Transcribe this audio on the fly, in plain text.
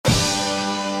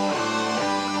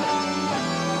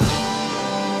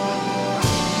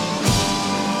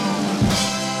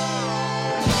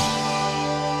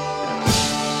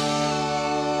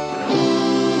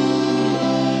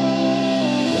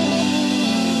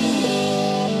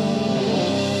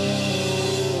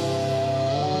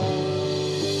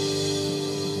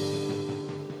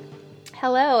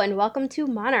Hello and welcome to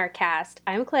Monarchcast.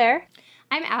 I'm Claire,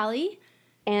 I'm Allie.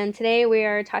 and today we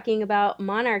are talking about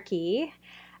monarchy,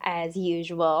 as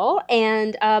usual.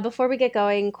 And before we get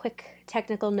going, quick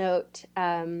technical note.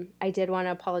 I did want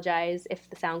to apologize if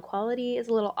the sound quality is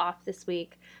a little off this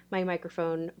week. My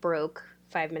microphone broke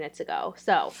 5 minutes ago.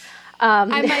 So, I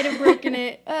might have broken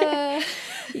it.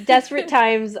 desperate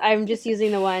times, I'm just using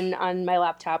the one on my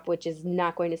laptop, which is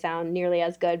not going to sound nearly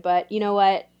as good. But you know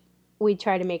what? We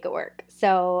try to make it work.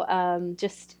 So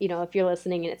just, if you're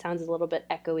listening and it sounds a little bit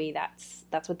echoey,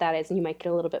 that's what that is. And you might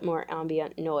get a little bit more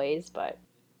ambient noise, but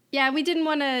Yeah, we didn't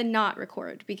want to not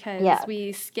record because yeah,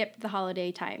 we skipped the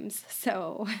holiday times,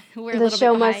 so we're a the little bit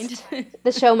show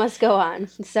behind. must go on.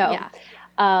 So, Yeah.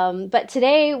 but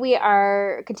today we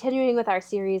are continuing with our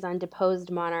series on deposed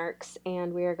monarchs,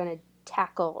 and we are going to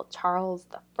tackle Charles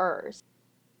the First.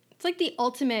 It's like the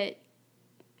ultimate,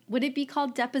 would it be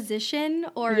called deposition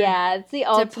or Yeah, it's the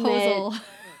ultimate. deposal?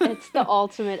 It's the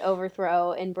ultimate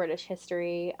overthrow in British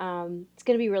history. It's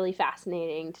going to be really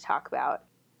fascinating to talk about.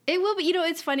 It will be,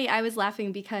 it's funny. I was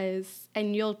laughing because,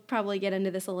 and you'll probably get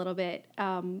into this a little bit,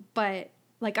 but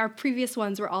like our previous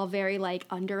ones were all very like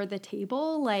under the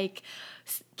table, like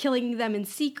killing them in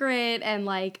secret and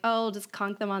like, oh, just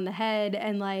conk them on the head.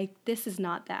 And like, this is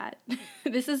not that.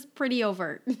 This is pretty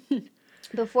overt.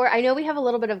 I know we have a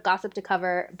little bit of gossip to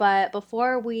cover, but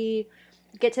before we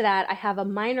get to that, I have a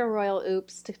minor royal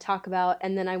oops to talk about,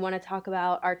 and then I want to talk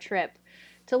about our trip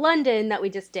to London that we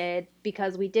just did,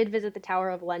 because we did visit the Tower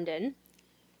of London,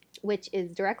 which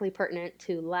is directly pertinent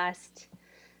to last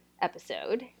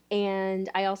episode. And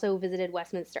I also visited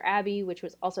Westminster Abbey, which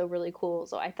was also really cool.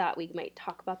 So I thought we might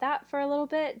talk about that for a little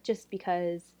bit, just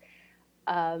because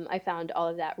I found all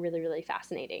of that really, really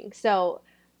fascinating. So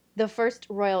the first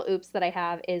royal oops that I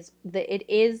have is that it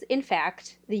is, in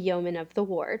fact, the Yeoman of the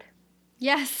Ward.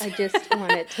 Yes. I just want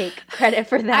to take credit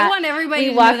for that. I want everybody We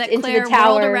to know walked that into Claire the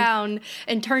tower. whirled around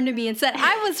and turned to me and said,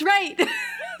 I was right.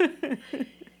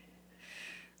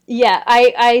 Yeah,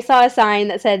 I saw a sign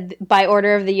that said by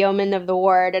order of the Yeoman of the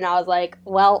Ward, and I was like,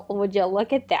 well, would you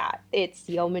look at that? It's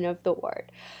Yeoman of the Ward.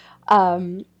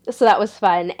 So that was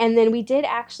fun. And then we did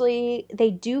actually, they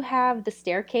do have the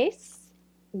staircase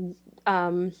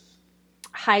um,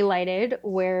 highlighted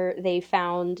where they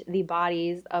found the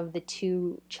bodies of the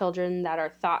two children that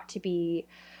are thought to be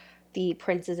the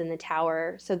princes in the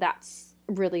tower. So that's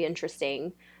really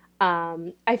interesting.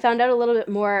 I found out a little bit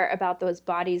more about those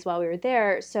bodies while we were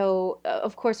there. So,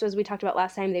 of course, as we talked about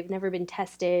last time, they've never been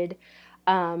tested.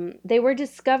 They were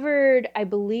discovered, I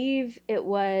believe it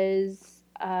was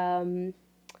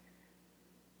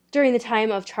during the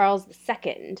time of Charles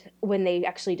II when they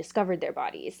actually discovered their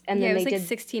bodies. And Yeah, then it was they like did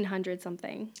 1600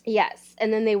 something. Yes,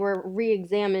 and then they were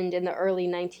re-examined in the early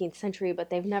 19th century, but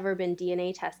they've never been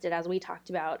DNA tested, as we talked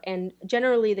about. And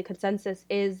generally, the consensus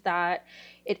is that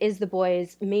it is the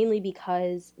boys, mainly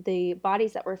because the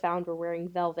bodies that were found were wearing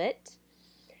velvet,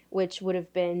 which would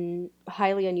have been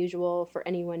highly unusual for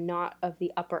anyone not of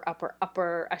the upper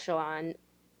echelon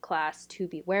class to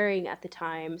be wearing at the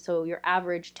time. So your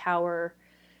average tower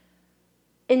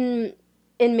in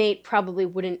inmate probably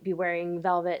wouldn't be wearing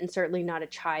velvet, and certainly not a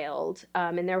child.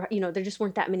 And there just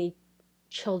weren't that many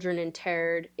children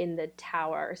interred in the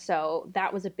tower, so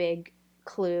that was a big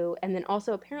clue. And then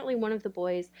also, apparently, one of the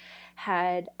boys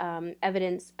had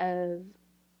evidence of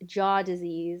jaw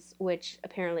disease, which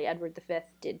apparently Edward V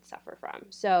did suffer from.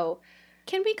 So,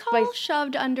 Can we call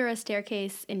shoved under a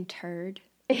staircase interred?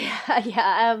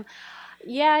 yeah.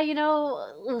 Yeah,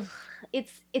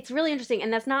 it's really interesting,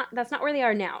 and that's not where they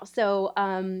are now. So,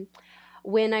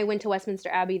 when I went to Westminster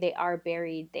Abbey, they are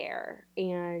buried there,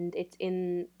 and it's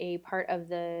in a part of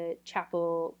the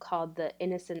chapel called the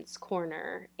Innocents'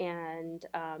 Corner, and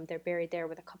they're buried there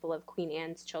with a couple of Queen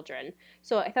Anne's children.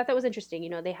 So I thought that was interesting.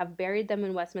 They have buried them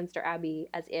in Westminster Abbey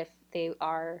as if they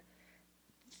are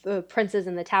the princes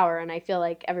in the tower, and I feel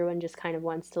like everyone just kind of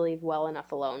wants to leave well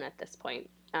enough alone at this point.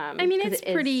 I mean, 'Cause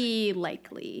it's pretty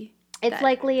likely. it's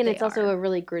likely, and it's also are. a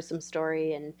really gruesome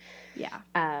story, and Yeah.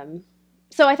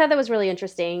 so I thought that was really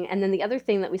interesting. And then the other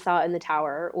thing that we saw in the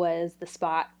tower was the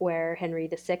spot where Henry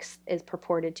VI is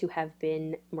purported to have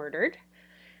been murdered.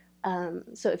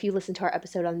 So if you listen to our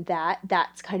episode on that,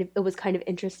 it was kind of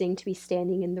interesting to be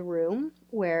standing in the room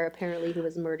where apparently he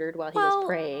was murdered while he was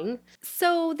praying.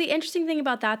 So the interesting thing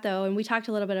about that, though, and we talked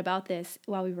a little bit about this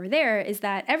while we were there, is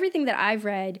that everything that I've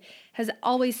read has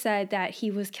always said that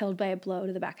he was killed by a blow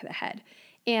to the back of the head.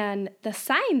 And the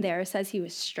sign there says he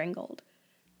was strangled.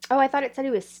 Oh, I thought it said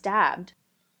he was stabbed.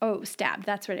 Oh, stabbed.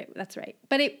 That's right.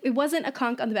 But it wasn't a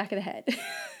conk on the back of the head.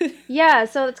 Yeah,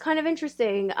 so it's kind of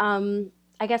interesting.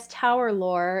 I guess tower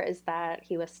lore is that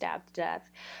he was stabbed to death.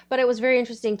 But it was very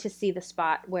interesting to see the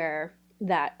spot where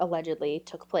that allegedly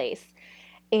took place.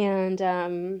 And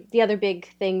the other big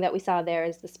thing that we saw there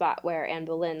is the spot where Anne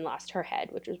Boleyn lost her head,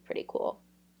 which was pretty cool.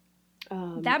 That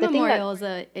The thing that memorial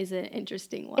is an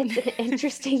interesting one. it's an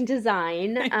interesting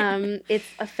design. It's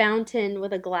a fountain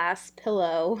with a glass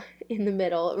pillow in the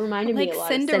middle. It reminded me Like a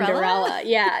lot of Cinderella? Cinderella.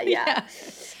 Yeah, yeah. Yeah.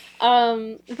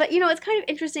 But it's kind of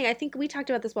interesting. I think we talked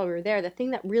about this while we were there. The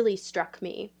thing that really struck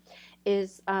me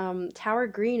is Tower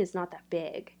Green is not that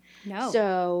big. No.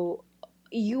 So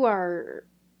you are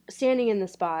standing in the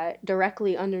spot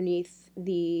directly underneath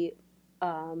the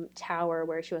tower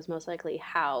where she was most likely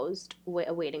housed,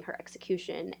 awaiting her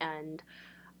execution. And,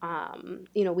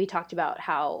 we talked about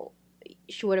how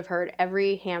she would have heard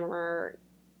every hammer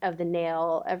of the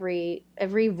nail,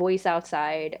 every voice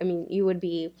outside. I mean, you would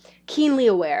be keenly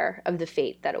aware of the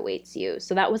fate that awaits you.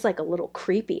 So that was like a little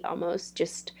creepy almost,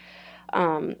 just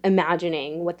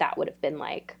imagining what that would have been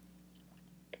like.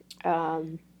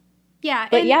 Um, Yeah,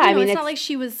 but and yeah, I mean, it's not it's like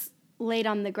she was laid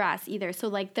on the grass either. So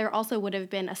like there also would have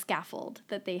been a scaffold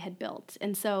that they had built.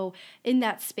 And so in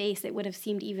that space it would have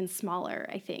seemed even smaller,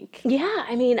 I think. yeah,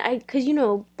 I mean, because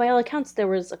by all accounts there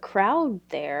was a crowd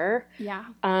there. Yeah.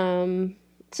 Um,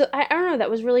 so I don't know,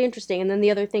 that was really interesting. And then the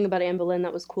other thing about Anne Boleyn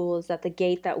that was cool is that the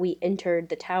gate that we entered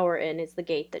the tower in is the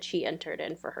gate that she entered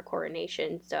in for her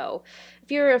coronation. So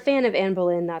if you're a fan of Anne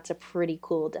Boleyn, that's a pretty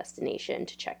cool destination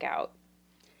to check out.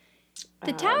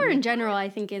 The tower Um, in general I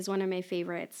think is one of my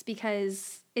favorites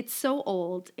because it's so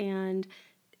old and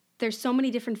there's so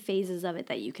many different phases of it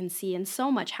that you can see and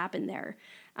so much happened there.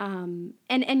 And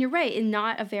you're right, in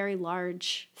not a very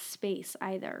large space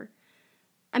either.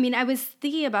 I mean, I was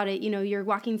thinking about it. You're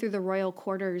walking through the royal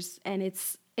quarters, and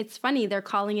it's funny. They're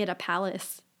calling it a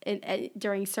palace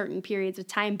during certain periods of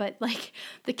time, but like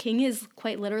the king is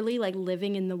quite literally like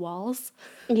living in the walls.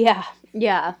 yeah,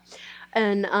 yeah.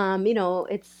 And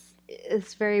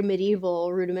it's very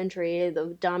medieval, rudimentary.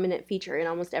 The dominant feature in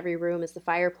almost every room is the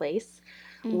fireplace,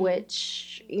 Hmm.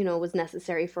 which was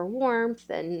necessary for warmth.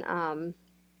 And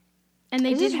And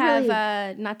they this did is have,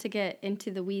 really, not to get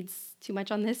into the weeds too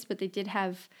much on this, but they did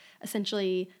have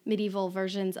essentially medieval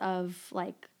versions of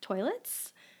like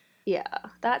toilets, yeah,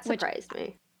 that which surprised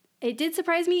me. it did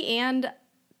surprise me, and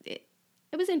it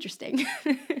was interesting.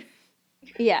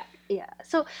 Yeah, yeah.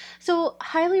 So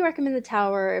highly recommend the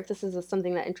tower if this is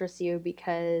something that interests you,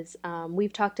 because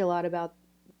we've talked a lot about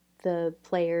the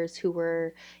players who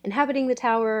were inhabiting the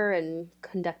tower and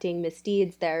conducting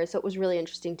misdeeds there. So it was really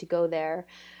interesting to go there.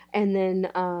 And then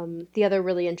the other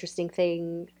really interesting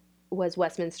thing was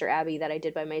Westminster Abbey that I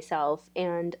did by myself.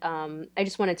 And I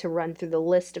just wanted to run through the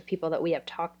list of people that we have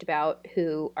talked about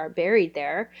who are buried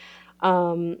there.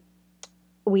 Um,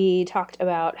 we talked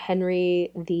about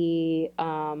Henry the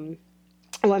oh,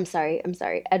 I'm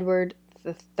sorry, Edward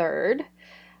the Third.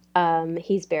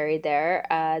 He's buried there,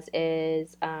 as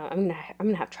is I'm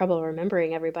gonna have trouble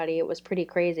remembering everybody. It was pretty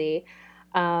crazy.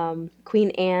 Queen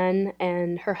Anne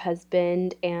and her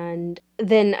husband, and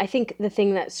then I think the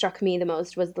thing that struck me the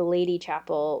most was the Lady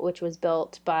Chapel, which was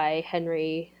built by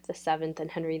Henry VII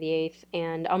and Henry VIII,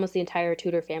 and almost the entire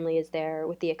Tudor family is there,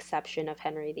 with the exception of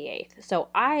Henry VIII. So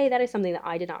that is something that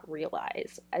I did not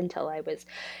realize until I was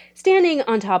standing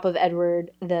on top of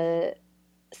Edward the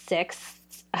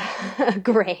Sixth's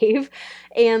grave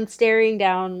and staring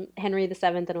down Henry VII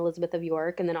and Elizabeth of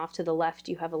York, and then off to the left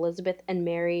you have Elizabeth and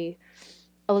Mary.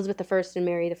 Elizabeth the First and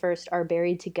Mary the First are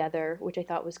buried together, which I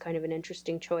thought was kind of an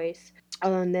interesting choice.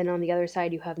 And then on the other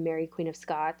side you have Mary, Queen of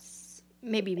Scots,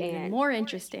 Maybe even and more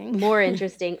interesting. more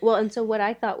interesting. Well, and so what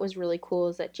I thought was really cool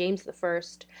is that James the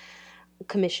First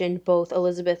commissioned both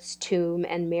Elizabeth's tomb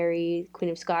and Mary, Queen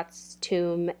of Scots'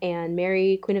 tomb, and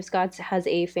Mary, Queen of Scots has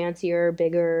a fancier,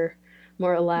 bigger,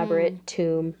 more Hmm. elaborate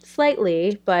tomb,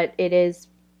 slightly, but it is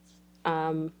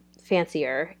um,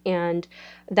 fancier, and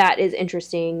that is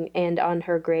interesting. And on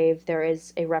her grave, there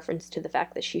is a reference to the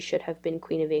fact that she should have been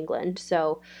Queen of England.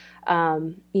 So,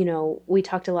 we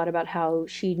talked a lot about how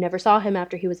she never saw him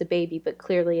after he was a baby, but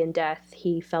clearly in death,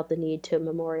 he felt the need to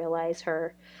memorialize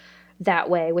her that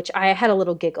way, which I had a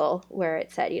little giggle where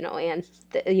it said, and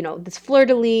this fleur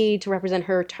de lis to represent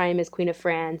her time as Queen of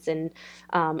France, and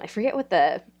I forget what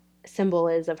the symbol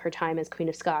is of her time as Queen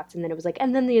of Scots, and then it was like,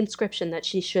 and then the inscription that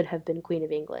she should have been Queen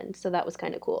of England. So that was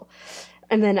kind of cool.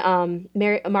 And then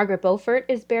Margaret Beaufort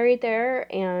is buried there,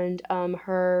 and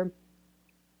her,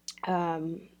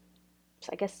 um,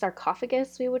 I guess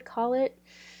sarcophagus we would call it,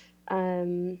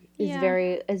 is Yeah.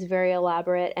 very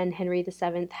elaborate. And Henry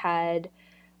VII had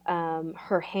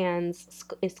Her hands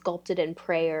is sculpted in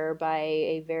prayer by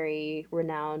a very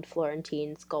renowned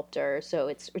Florentine sculptor. So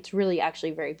it's really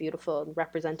actually very beautiful and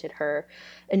represented her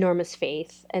enormous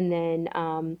faith. And then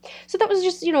so that was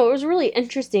just, it was really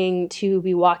interesting to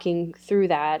be walking through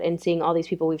that and seeing all these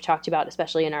people we've talked about,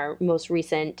 especially in our most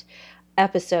recent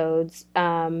episodes.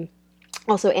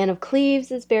 Also, Anne of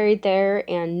Cleves is buried there,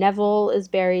 and Neville is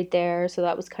buried there, so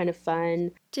that was kind of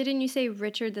fun. Didn't you say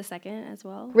Richard II as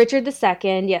well? Richard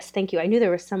II, yes, thank you. I knew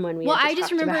there was someone we Well, had I just just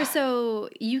talked remember, about. so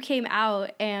you came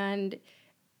out and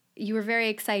you were very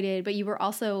excited, but you were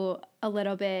also a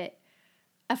little bit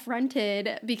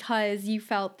affronted because you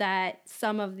felt that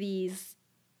some of these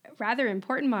rather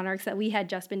important monarchs that we had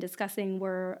just been discussing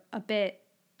were a bit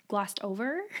glossed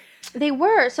over. They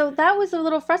were, so that was a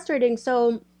little frustrating.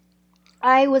 So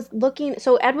I was looking,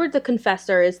 so Edward the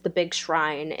Confessor is the big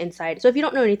shrine inside. So if you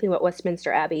don't know anything about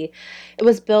Westminster Abbey, it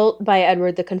was built by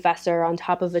Edward the Confessor on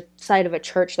top of a side of a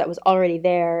church that was already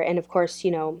there, and of course,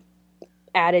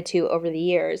 added to over the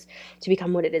years to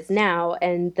become what it is now.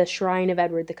 And the shrine of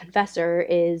Edward the Confessor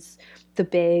is the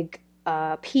big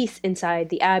piece inside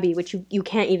the abbey, which you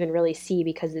can't even really see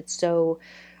because it's so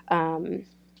um,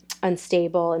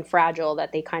 unstable and fragile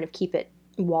that they kind of keep it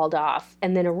walled off.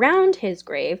 And then around his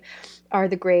grave are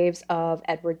the graves of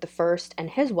Edward I and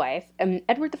his wife. And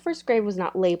Edward I's grave was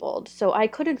not labeled, so I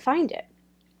couldn't find it.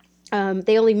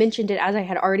 They only mentioned it as I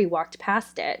had already walked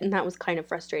past it, and that was kind of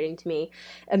frustrating to me.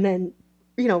 And then,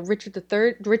 Richard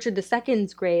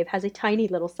II's grave has a tiny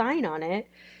little sign on it.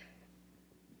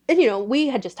 And, we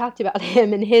had just talked about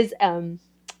him and his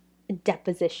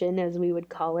deposition, as we would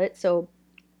call it. So,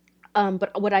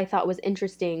 but what I thought was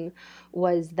interesting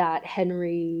was that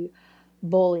Henry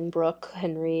Bolingbroke,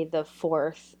 Henry the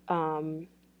Fourth,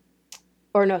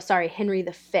 or no, sorry, Henry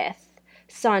the Fifth,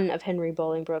 son of Henry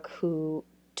Bolingbroke, who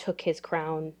took his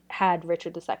crown, had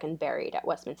Richard II buried at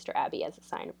Westminster Abbey as a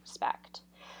sign of respect.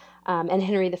 And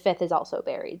Henry V is also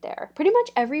buried there. Pretty much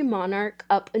every monarch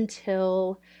up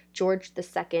until George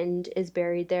II is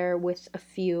buried there, with a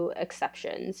few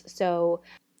exceptions. So,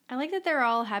 I like that they're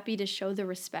all happy to show the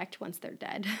respect once they're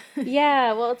dead.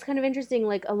 yeah, well, it's kind of interesting.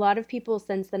 Like, a lot of people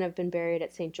since then have been buried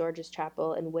at St. George's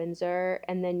Chapel in Windsor.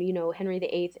 And then, Henry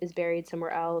VIII is buried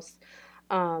somewhere else.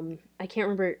 I can't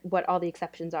remember what all the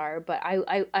exceptions are, but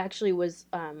I actually was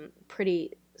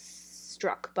pretty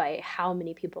struck by how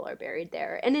many people are buried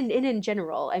there. And in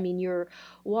general, I mean, you're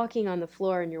walking on the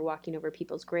floor and you're walking over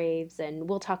people's graves. And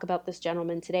we'll talk about this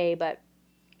gentleman today, but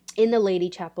in the Lady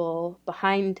Chapel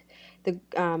behind the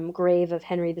grave of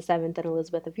Henry VII and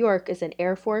Elizabeth of York is an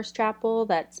Air Force chapel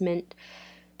that's meant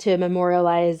to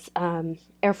memorialize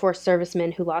Air Force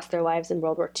servicemen who lost their lives in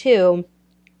World War II.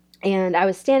 And I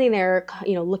was standing there,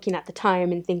 looking at the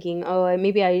time and thinking, oh,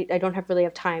 maybe I don't really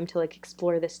have time to like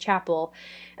explore this chapel.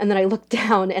 And then I looked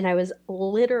down and I was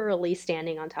literally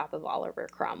standing on top of Oliver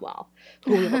Cromwell,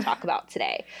 who we will talk about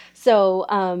today. So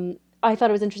I thought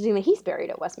it was interesting that he's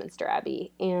buried at Westminster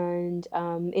Abbey and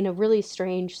in a really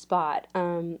strange spot.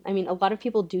 I mean, a lot of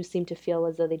people do seem to feel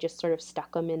as though they just sort of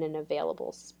stuck him in an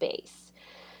available space.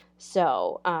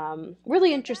 So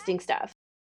really interesting stuff.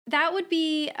 That would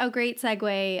be a great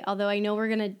segue, although I know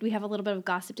we have a little bit of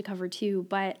gossip to cover too,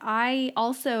 but I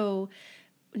also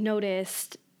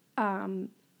noticed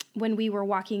when we were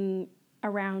walking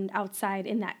around outside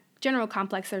in that general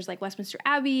complex, there's like Westminster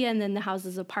Abbey and then the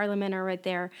Houses of Parliament are right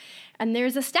there. And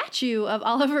there's a statue of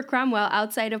Oliver Cromwell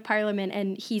outside of Parliament,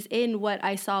 and he's in what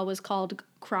I saw was called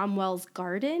Cromwell's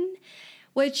Garden,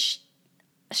 which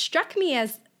struck me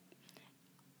as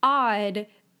odd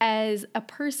as a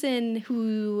person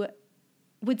who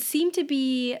would seem to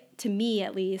be, to me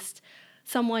at least,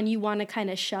 someone you want to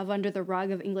kind of shove under the rug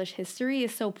of English history,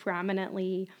 is so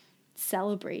prominently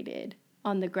celebrated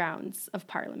on the grounds of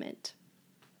Parliament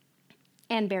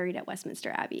and buried at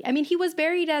Westminster Abbey. I mean, he was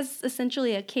buried as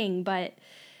essentially a king, but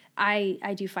I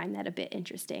do find that a bit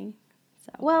interesting.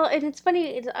 So. Well, and it's funny.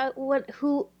 It's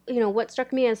what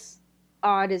struck me as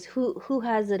odd is who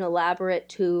has an elaborate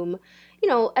tomb.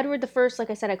 Edward I, like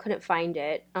I said, I couldn't find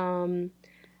it.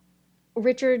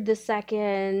 Richard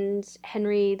II,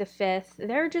 Henry V,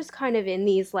 they're just kind of in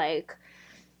these like,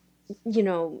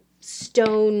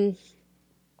 stone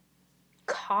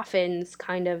coffins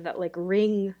kind of that like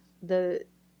ring the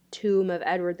tomb of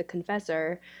Edward the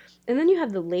Confessor. And then you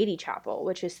have the Lady Chapel,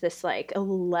 which is this like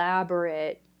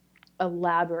elaborate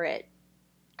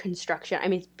construction. I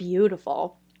mean, it's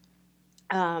beautiful.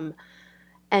 And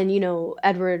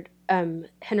Henry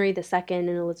II and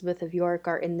Elizabeth of York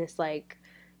are in this like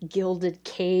gilded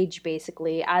cage,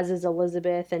 basically, as is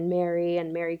Elizabeth and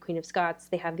Mary, Queen of Scots.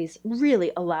 They have these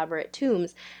really elaborate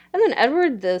tombs. And then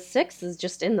Edward the Sixth is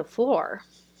just in the floor.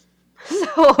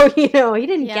 So, Yeah. he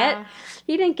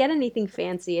didn't get anything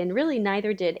fancy, and really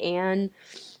neither did Anne.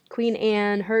 Queen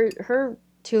Anne, her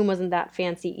tomb wasn't that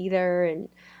fancy either, and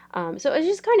so it's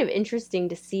just kind of interesting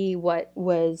to see what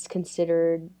was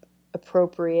considered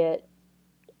appropriate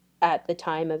at the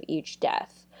time of each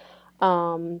death.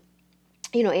 Um,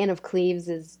 Anne of Cleves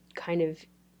is kind of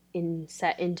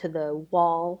set into the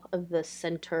wall of the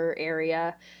center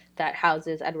area that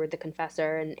houses Edward the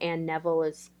Confessor, and Anne Neville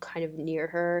is kind of near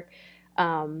her.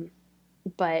 Um,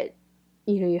 but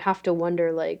you have to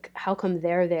wonder, like, how come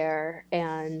they're there,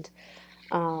 and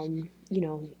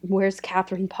where's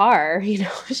Catherine Parr?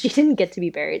 She didn't get to be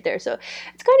buried there. So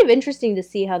it's kind of interesting to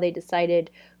see how they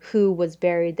decided who was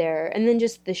buried there. And then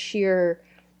just the sheer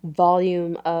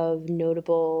volume of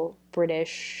notable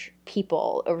British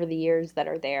people over the years that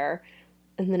are there.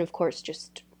 And then, of course,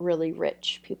 just really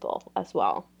rich people as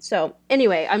well. So,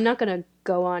 anyway, I'm not going to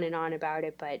go on and on about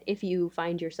it, but if you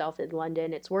find yourself in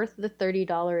London, it's worth the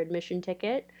 $30 admission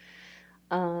ticket.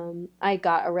 I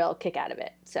got a real kick out of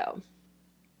it. So,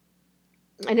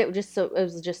 and it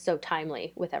was just so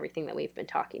timely with everything that we've been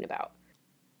talking about.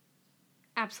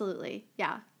 Absolutely.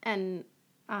 Yeah. And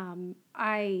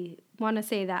I want to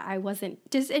say that I wasn't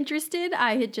disinterested.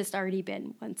 I had just already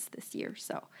been once this year.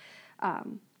 So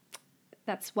um,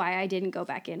 that's why I didn't go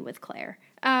back in with Claire.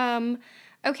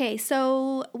 Okay.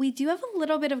 So we do have a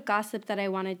little bit of gossip that I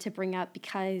wanted to bring up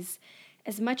because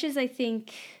as much as I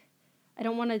think I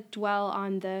don't want to dwell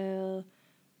on the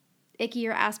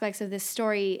ickier aspects of this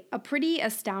story, a pretty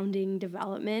astounding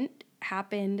development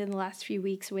happened in the last few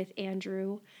weeks with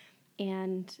Andrew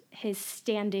and his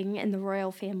standing in the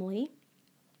royal family.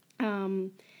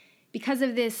 Because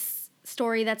of this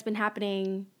story that's been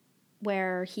happening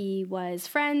where he was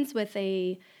friends with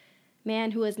a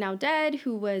man who is now dead,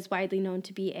 who was widely known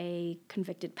to be a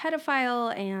convicted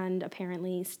pedophile and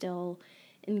apparently still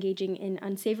engaging in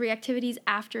unsavory activities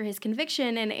after his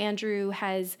conviction, and Andrew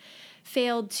has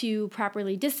failed to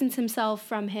properly distance himself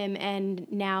from him and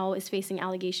now is facing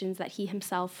allegations that he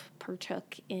himself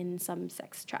partook in some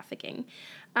sex trafficking.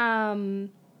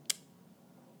 And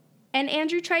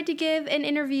Andrew tried to give an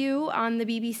interview on the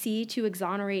BBC to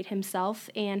exonerate himself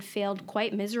and failed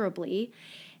quite miserably.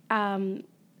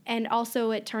 And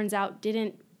also, it turns out,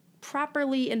 didn't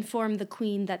properly inform the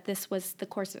Queen that this was the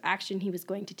course of action he was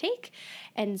going to take.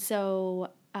 And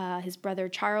so his brother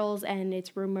Charles and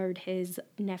it's rumored his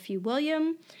nephew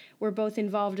William were both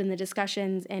involved in the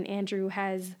discussions, and Andrew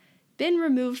has been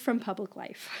removed from public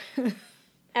life.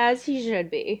 As he should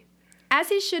be. As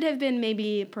he should have been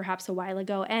maybe perhaps a while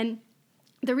ago. And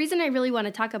the reason I really want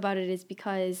to talk about it is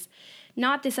because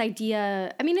not this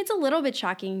idea, I mean, it's a little bit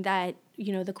shocking that,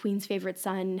 the Queen's favorite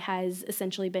son has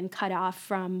essentially been cut off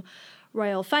from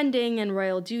royal funding and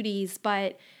royal duties,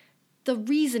 but the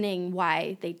reasoning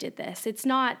why they did this, it's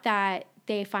not that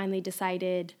they finally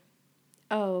decided,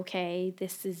 oh, okay,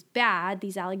 this is bad,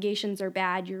 these allegations are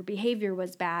bad, your behavior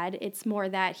was bad. It's more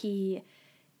that he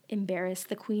embarrassed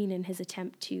the Queen in his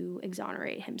attempt to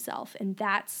exonerate himself. And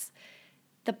that's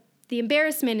the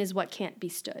embarrassment is what can't be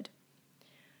stood.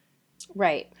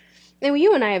 Right. And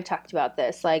you and I have talked about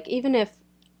this. Like, even if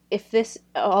this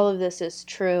all of this is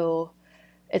true,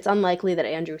 it's unlikely that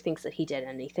Andrew thinks that he did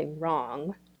anything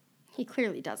wrong. He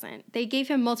clearly doesn't. They gave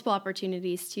him multiple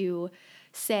opportunities to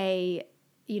say,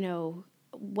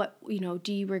 what,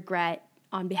 do you regret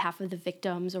on behalf of the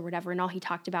victims or whatever, and all he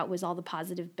talked about was all the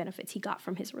positive benefits he got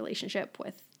from his relationship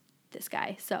with this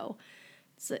guy. So,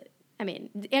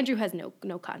 Andrew has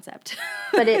no concept.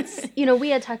 But it's, we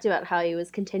had talked about how he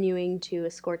was continuing to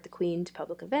escort the Queen to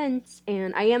public events,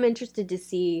 and I am interested to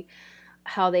see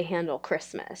how they handle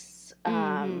Christmas,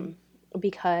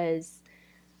 because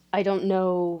I don't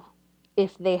know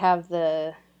if they have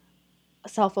the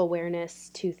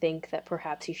self-awareness to think that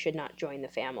perhaps he should not join the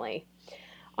family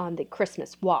on the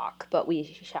Christmas walk, but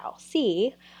we shall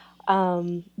see.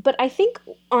 But I think,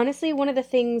 honestly, one of the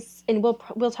things, and we'll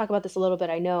talk about this a little bit,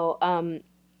 I know,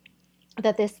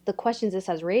 that the questions this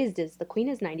has raised is the Queen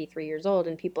is 93 years old,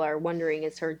 and people are wondering,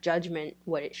 is her judgment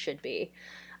what it should be?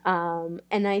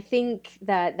 And I think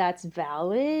that that's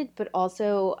valid, but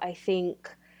also I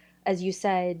think, as you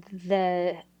said,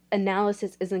 the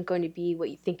analysis isn't going to be what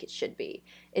you think it should be.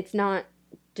 It's not,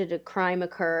 did a crime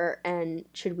occur and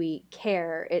should we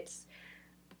care? It's,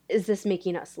 is this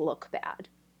making us look bad?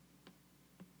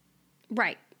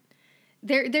 Right.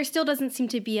 There still doesn't seem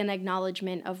to be an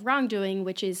acknowledgement of wrongdoing,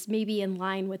 which is maybe in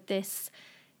line with this,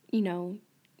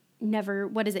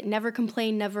 never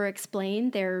complain, never explain.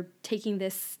 They're taking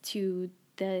this to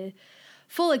the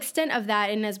full extent of that.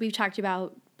 And as we've talked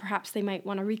about, perhaps they might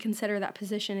want to reconsider that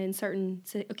position in certain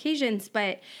occasions.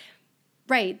 But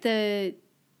right, the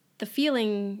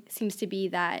feeling seems to be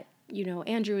that,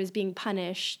 Andrew is being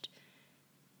punished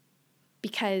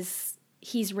because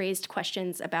he's raised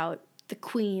questions about the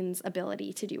queen's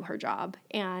ability to do her job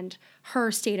and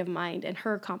her state of mind and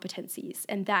her competencies,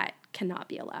 and that cannot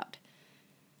be allowed.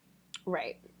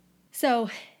 Right. So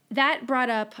that brought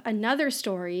up another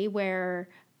story where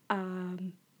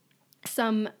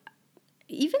some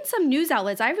news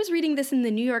outlets, I was reading this in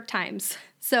the New York Times,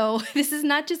 so this is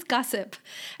not just gossip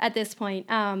at this point,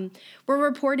 were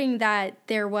reporting that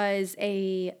there was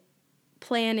a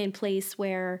plan in place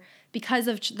where, because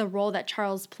of the role that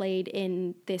Charles played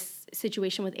in this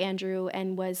situation with Andrew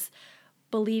and was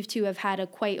believed to have had a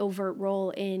quite overt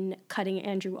role in cutting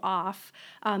Andrew off,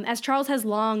 as Charles has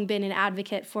long been an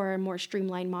advocate for a more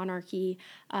streamlined monarchy,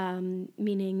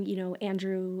 meaning,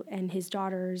 Andrew and his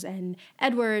daughters and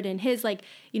Edward and his,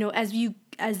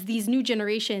 as these new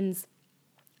generations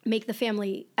make the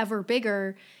family ever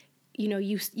bigger,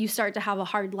 you start to have a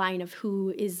hard line of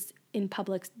who is in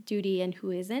public duty and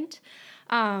who isn't.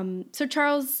 So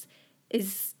Charles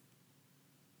is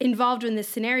involved in this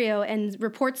scenario, and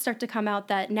reports start to come out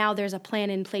that now there's a plan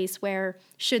in place where,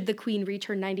 should the Queen reach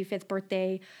her 95th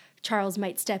birthday, Charles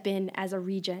might step in as a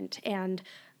regent and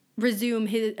assume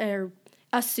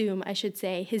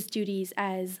his duties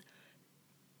as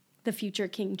the future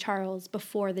King Charles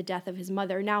before the death of his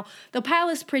mother. Now, the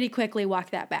palace pretty quickly walked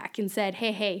that back and said,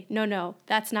 hey, no,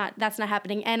 that's not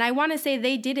happening. And I want to say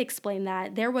they did explain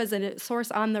that. There was a source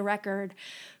on the record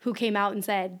who came out and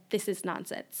said, this is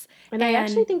nonsense. And I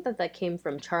actually think that came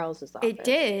from Charles's office. It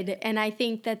did, and I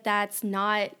think that that's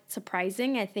not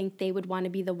surprising. I think they would want to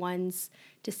be the ones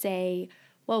to say,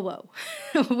 whoa,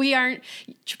 we aren't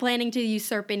planning to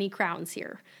usurp any crowns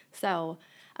here. So...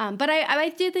 but I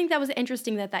did think that was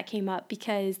interesting that came up,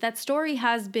 because that story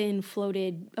has been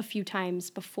floated a few times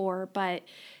before, but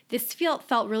this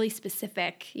felt really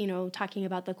specific, talking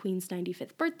about the Queen's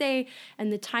 95th birthday,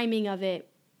 and the timing of it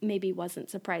maybe wasn't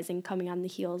surprising coming on the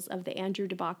heels of the Andrew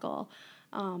debacle.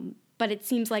 But it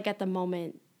seems like at the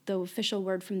moment, the official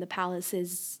word from the palace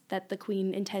is that the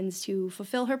Queen intends to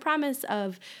fulfill her promise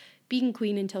of being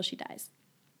queen until she dies.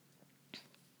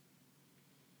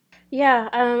 Yeah,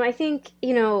 I think,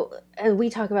 we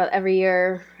talk about every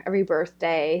year, every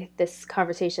birthday, this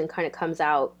conversation kind of comes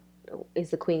out, is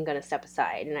the Queen going to step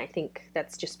aside? And I think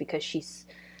that's just because she's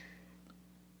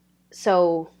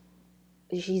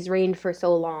reigned for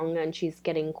so long, and she's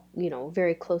getting,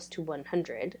 very close to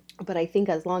 100. But I think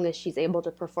as long as she's able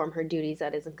to perform her duties,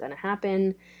 that isn't going to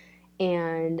happen.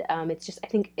 And it's just, I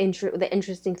think the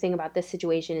interesting thing about this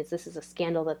situation is this is a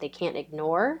scandal that they can't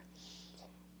ignore.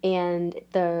 And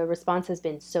the response has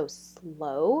been so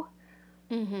slow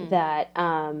that,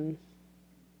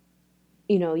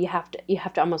 you have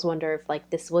to almost wonder if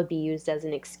this would be used as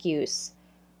an excuse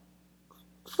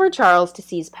for Charles to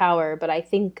seize power. But I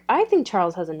think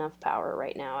Charles has enough power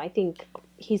right now. I think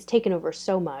he's taken over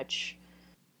so much.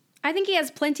 I think he has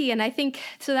plenty, and I think,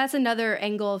 so that's another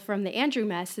angle from the Andrew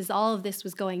mess, is all of this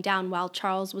was going down while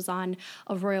Charles was on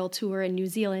a royal tour in New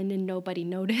Zealand and nobody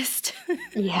noticed.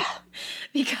 Yeah.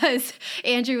 Because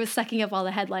Andrew was sucking up all the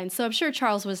headlines. So I'm sure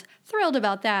Charles was thrilled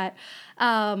about that.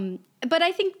 But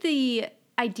I think the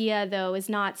idea, though, is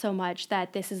not so much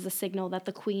that this is a signal that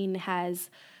the Queen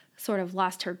has sort of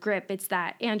lost her grip. It's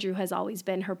that Andrew has always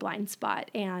been her blind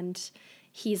spot, and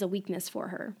he's a weakness for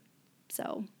her.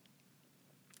 So...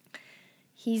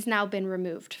 he's now been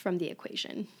removed from the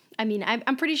equation. I mean,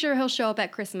 I'm pretty sure he'll show up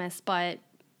at Christmas, but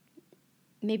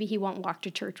maybe he won't walk to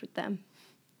church with them.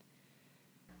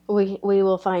 We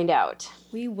will find out.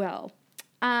 We will.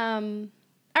 All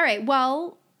right,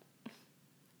 well,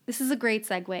 this is a great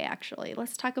segue, actually.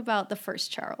 Let's talk about the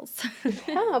first Charles.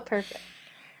 Oh, perfect.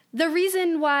 The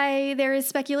reason why there is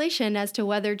speculation as to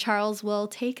whether Charles will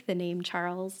take the name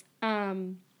Charles,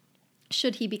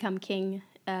 should he become king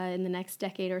in the next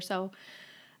decade or so.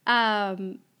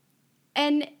 And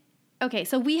okay,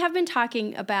 so we have been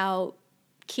talking about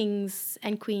kings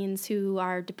and queens who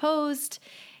are deposed,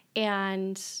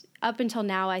 and up until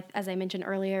now, as I mentioned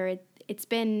earlier, it's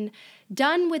been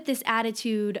done with this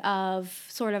attitude of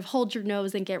sort of hold your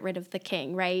nose and get rid of the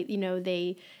king, right?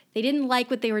 They didn't like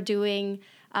what they were doing.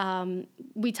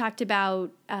 We talked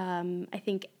about, I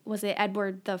think, was it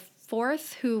Edward the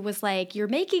Fourth, who was like, "You're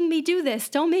making me do this.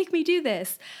 Don't make me do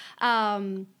this."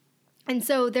 And And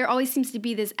so there always seems to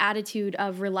be this attitude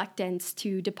of reluctance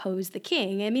to depose the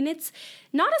king. I mean, it's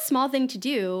not a small thing to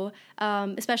do,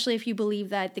 especially if you believe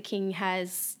that the king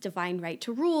has divine right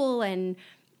to rule, and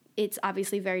it's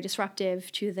obviously very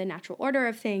disruptive to the natural order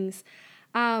of things.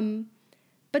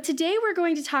 But today we're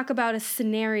going to talk about a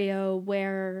scenario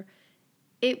where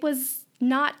it was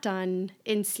not done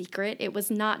in secret. It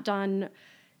was not done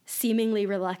seemingly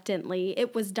reluctantly.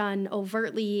 It was done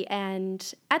overtly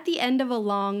and at the end of a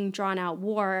long, drawn-out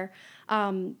war.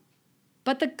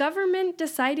 But the government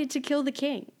decided to kill the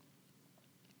king.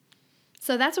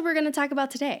 So that's what we're going to talk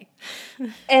about today.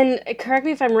 And correct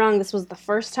me if I'm wrong, this was the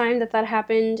first time that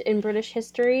happened in British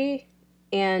history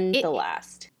and the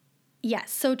last.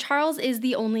 Yes. So Charles I,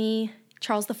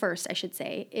 I should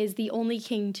say, is the only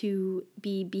king to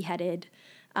be beheaded.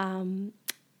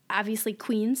 Obviously,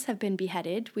 queens have been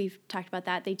beheaded. We've talked about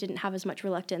that. They didn't have as much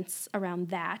reluctance around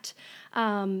that.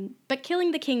 But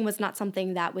killing the king was not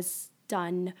something that was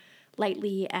done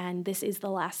lightly, and this is the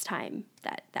last time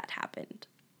that happened.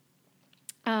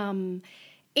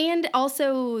 And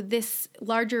also this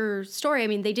larger story, I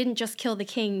mean, they didn't just kill the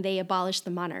king, they abolished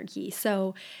the monarchy.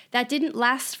 So that didn't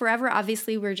last forever.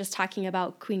 Obviously, we're just talking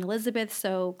about Queen Elizabeth,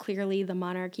 so clearly the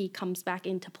monarchy comes back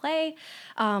into play.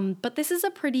 But this is a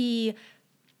pretty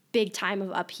big time of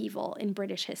upheaval in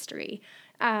British history.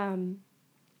 And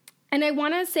I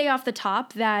want to say off the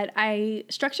top that I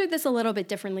structured this a little bit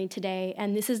differently today,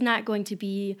 and this is not going to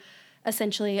be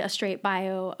essentially a straight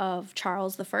bio of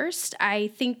Charles I. I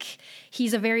think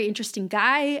he's a very interesting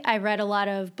guy. I read a lot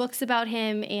of books about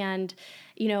him, and,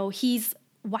 you know, he's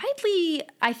widely,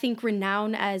 I think,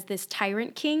 renowned as this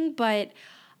tyrant king, but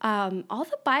all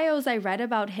the bios I read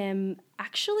about him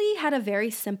actually had a very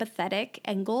sympathetic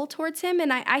angle towards him,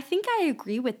 and I think I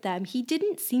agree with them. He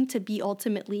didn't seem to be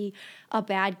ultimately a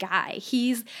bad guy.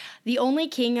 He's the only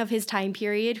king of his time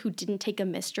period who didn't take a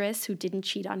mistress, who didn't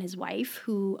cheat on his wife,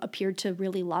 who appeared to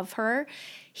really love her.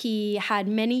 He had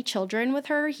many children with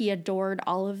her. He adored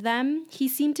all of them. He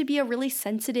seemed to be a really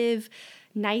sensitive,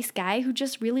 nice guy who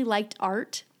just really liked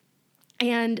art,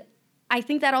 and I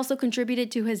think that also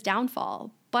contributed to his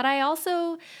downfall. But I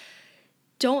also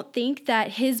don't think that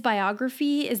his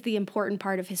biography is the important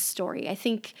part of his story. I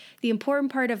think the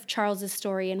important part of Charles's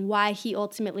story and why he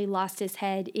ultimately lost his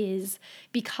head is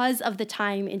because of the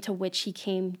time into which he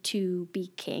came to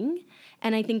be king.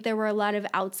 And I think there were a lot of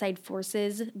outside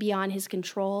forces beyond his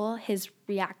control. His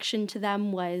reaction to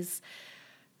them was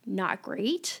not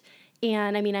great.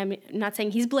 And I mean, I'm not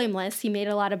saying he's blameless. He made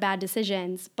a lot of bad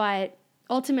decisions, but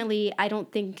ultimately, I don't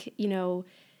think,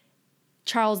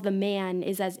 Charles the man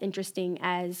is as interesting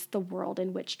as the world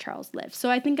in which Charles lived. So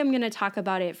I think I'm going to talk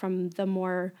about it from the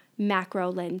more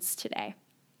macro lens today.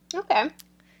 Okay.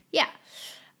 Yeah.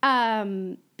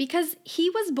 Because he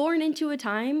was born into a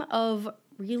time of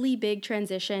really big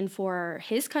transition for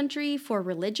his country, for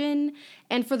religion,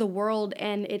 and for the world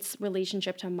and its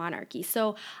relationship to monarchy.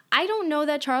 So I don't know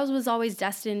that Charles was always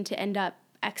destined to end up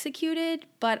executed,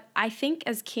 but I think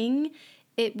as king,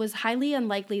 it was highly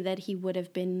unlikely that he would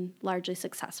have been largely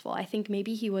successful. I think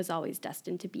maybe he was always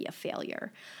destined to be a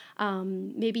failure.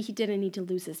 Maybe he didn't need to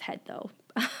lose his head, though.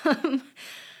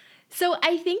 So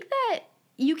I think that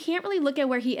you can't really look at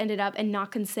where he ended up and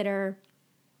not consider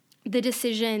the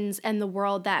decisions and the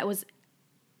world that was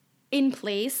in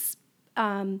place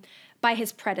by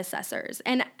his predecessors.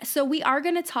 And so we are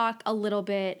going to talk a little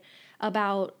bit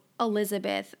about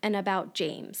Elizabeth and about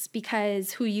James,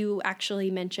 because who you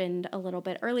actually mentioned a little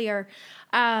bit earlier,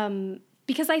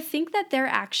 because I think that their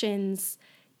actions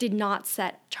did not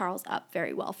set Charles up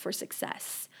very well for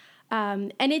success.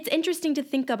 And it's interesting to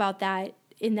think about that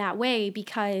in that way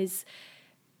because,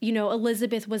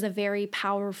 Elizabeth was a very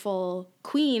powerful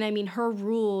queen. I mean, her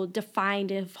rule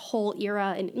defined a whole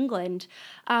era in England,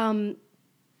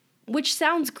 which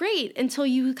sounds great until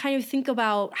you kind of think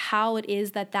about how it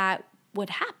is that would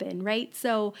happen, right?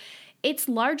 So it's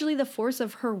largely the force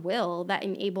of her will that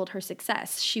enabled her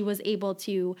success. She was able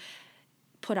to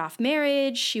put off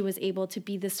marriage. She was able to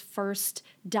be this first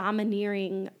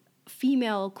domineering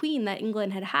female queen that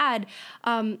England had had.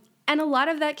 And a lot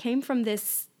of that came from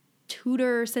this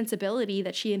Tudor sensibility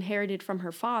that she inherited from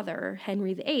her father,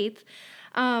 Henry VIII.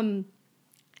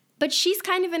 But she's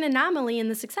kind of an anomaly in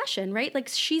the succession, right? Like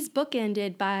she's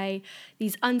bookended by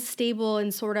these unstable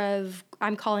and sort of,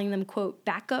 I'm calling them, quote,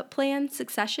 backup plan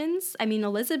successions. I mean,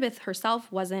 Elizabeth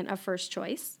herself wasn't a first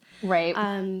choice. Right.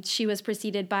 She was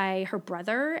preceded by her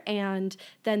brother and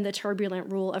then the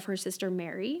turbulent rule of her sister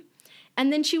Mary.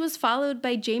 And then she was followed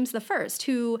by James I,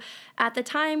 who at the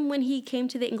time when he came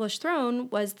to the English throne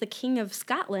was the King of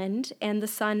Scotland and the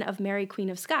son of Mary, Queen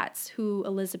of Scots, who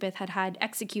Elizabeth had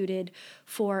executed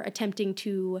for attempting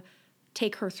to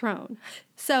take her throne.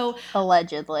 So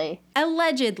Allegedly.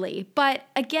 But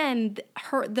again,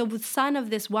 the son of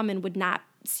this woman would not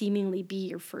seemingly be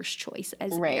your first choice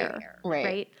as heir,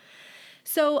 right?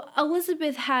 So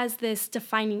Elizabeth has this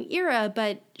defining era,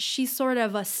 but she's sort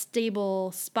of a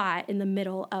stable spot in the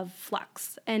middle of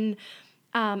flux. And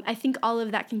I think all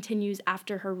of that continues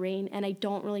after her reign, and I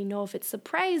don't really know if it's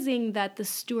surprising that the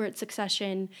Stuart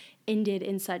succession ended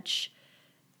in such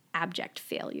abject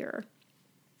failure.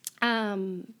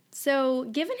 So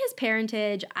given his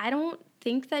parentage, I don't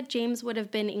think that James would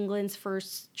have been England's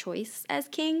first choice as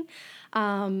king.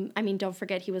 I mean, don't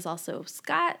forget he was also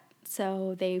Scot,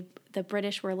 so the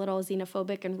British were a little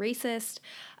xenophobic and racist.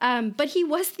 But he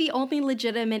was the only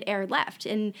legitimate heir left,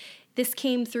 and this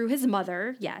came through his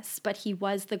mother, yes, but he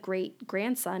was the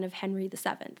great-grandson of Henry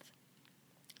VII.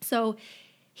 So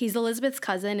he's Elizabeth's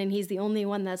cousin, and he's the only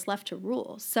one that's left to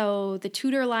rule. So the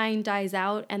Tudor line dies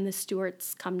out, and the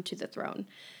Stuarts come to the throne.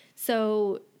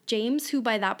 So James, who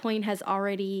by that point has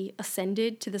already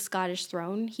ascended to the Scottish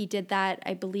throne, he did that,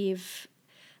 I believe,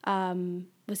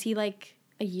 was he like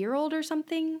a year old or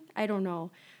something? I don't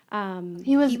know.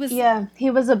 He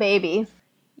was a baby.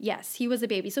 Yes, he was a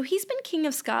baby. So he's been King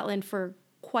of Scotland for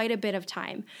quite a bit of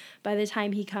time by the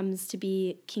time he comes to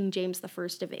be King James I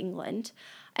of England.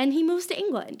 And he moves to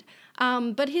England.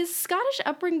 But his Scottish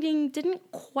upbringing didn't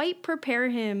quite prepare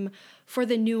him for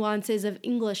the nuances of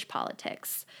English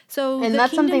politics. And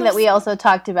that's something that we also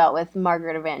talked about with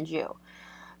Margaret of Anjou.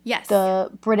 Yes.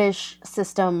 The British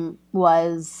system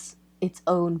was its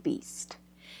own beast.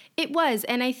 It was,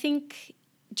 and I think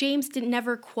James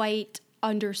never quite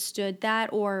understood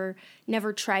that or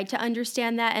never tried to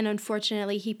understand that, and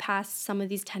unfortunately he passed some of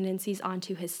these tendencies on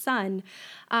to his son,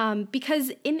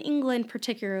 because in England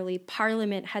particularly,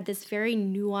 Parliament had this very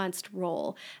nuanced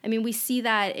role. I mean, we see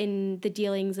that in the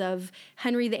dealings of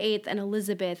Henry VIII and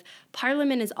Elizabeth.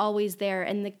 Parliament is always there,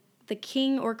 and the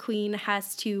king or queen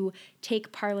has to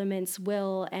take Parliament's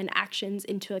will and actions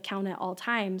into account at all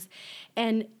times,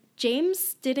 and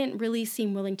James didn't really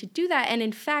seem willing to do that, and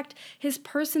in fact, his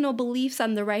personal beliefs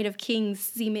on the right of kings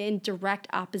seem in direct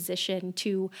opposition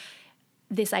to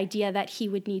this idea that he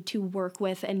would need to work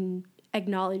with and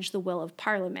acknowledge the will of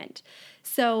Parliament.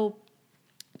 So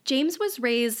James was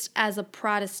raised as a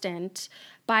Protestant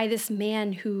by this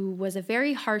man who was a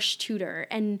very harsh tutor,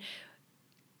 and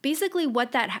basically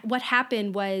what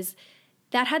happened was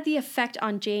that had the effect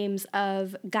on James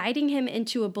of guiding him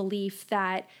into a belief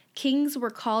that kings were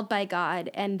called by God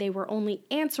and they were only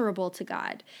answerable to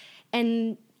God.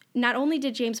 And not only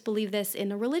did James believe this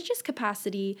in a religious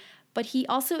capacity, but he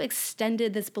also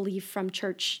extended this belief from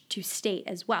church to state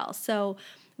as well. So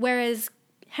whereas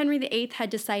Henry VIII had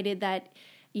decided that,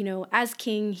 as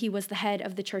king, he was the head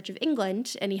of the Church of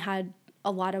England, and he had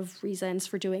a lot of reasons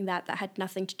for doing that had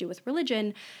nothing to do with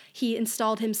religion, he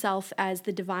installed himself as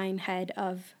the divine head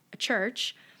of a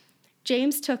church.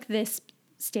 James took this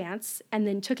stance and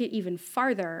then took it even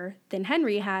farther than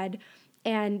Henry had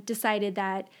and decided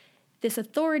that this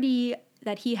authority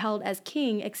that he held as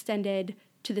king extended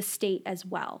to the state as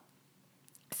well.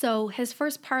 So his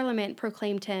first parliament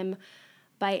proclaimed him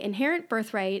by inherent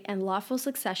birthright and lawful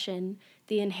succession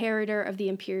the inheritor of the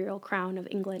imperial crown of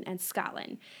England and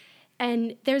Scotland.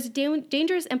 And there's a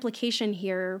dangerous implication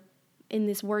here in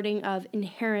this wording of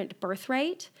inherent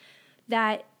birthright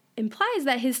that implies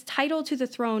that his title to the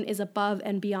throne is above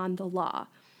and beyond the law.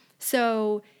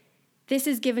 So this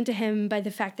is given to him by the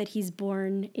fact that he's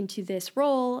born into this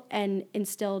role and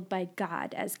instilled by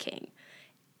God as king.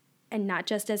 And not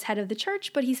just as head of the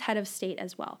church, but he's head of state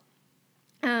as well.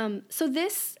 So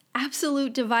this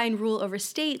absolute divine rule over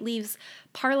state leaves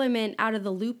Parliament out of the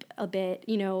loop a bit,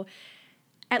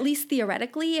 at least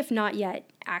theoretically, if not yet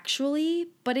actually,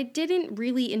 but it didn't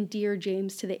really endear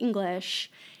James to the English.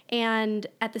 And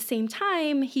at the same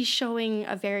time, he's showing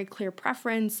a very clear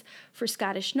preference for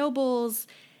Scottish nobles.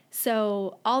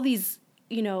 So all these,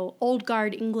 old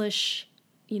guard English,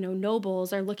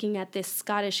 nobles are looking at this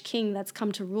Scottish king that's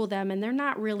come to rule them, and they're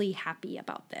not really happy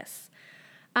about this.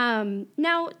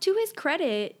 Now, to his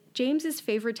credit, James's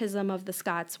favoritism of the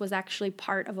Scots was actually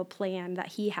part of a plan that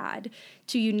he had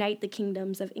to unite the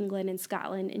kingdoms of England and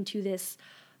Scotland into this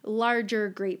larger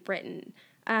Great Britain.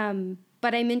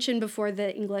 But I mentioned before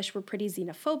the English were pretty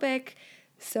xenophobic,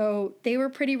 So they were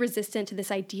pretty resistant to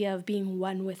this idea of being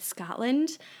one with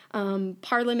Scotland.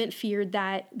 Parliament feared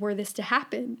that were this to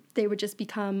happen, they would just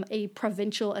become a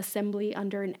provincial assembly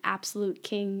under an absolute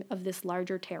king of this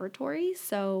larger territory.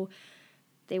 So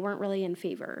they weren't really in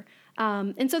favor.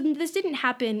 And so this didn't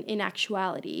happen in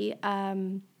actuality.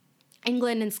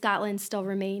 England and Scotland still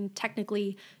remain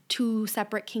technically two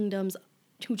separate kingdoms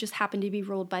who just happen to be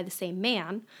ruled by the same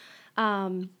man.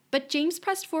 But James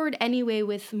pressed forward anyway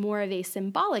with more of a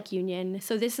symbolic union.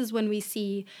 So this is when we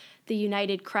see the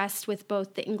united crest with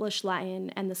both the English lion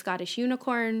and the Scottish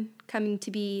unicorn coming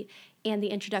to be, and the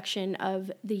introduction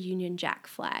of the Union Jack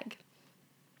flag.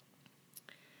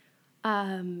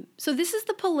 So this is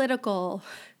the political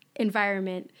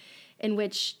environment in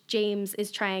which James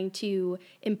is trying to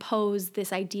impose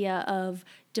this idea of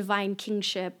divine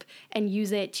kingship and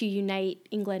use it to unite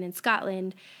England and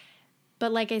Scotland.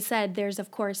 But like I said, there's,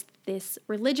 of course, this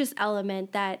religious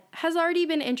element that has already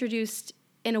been introduced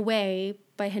in a way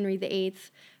by Henry VIII,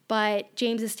 but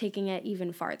James is taking it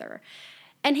even farther.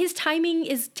 And his timing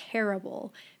is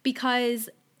terrible because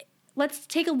let's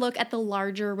take a look at the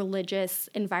larger religious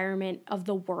environment of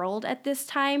the world at this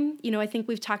time. You know, I think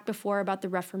we've talked before about the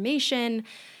Reformation,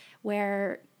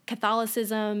 where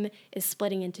Catholicism is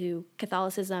splitting into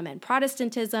Catholicism and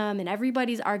Protestantism, and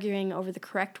everybody's arguing over the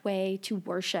correct way to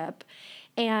worship.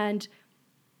 And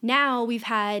now we've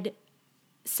had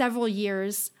several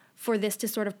years for this to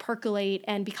sort of percolate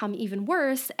and become even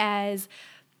worse as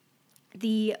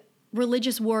the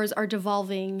religious wars are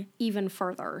devolving even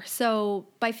further. So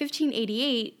by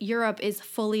 1588, Europe is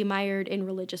fully mired in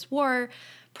religious war.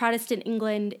 Protestant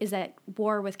England is at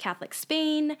war with Catholic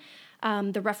Spain.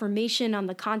 The Reformation on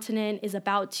the continent is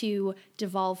about to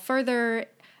devolve further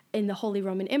in the Holy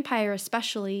Roman Empire,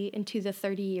 especially into the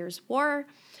 30 Years' War.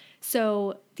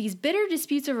 So these bitter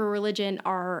disputes over religion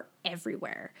are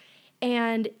everywhere.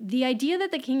 And the idea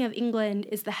that the King of England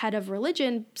is the head of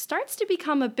religion starts to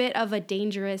become a bit of a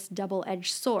dangerous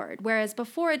double-edged sword. Whereas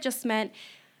before it just meant,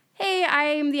 hey, I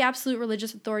am the absolute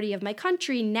religious authority of my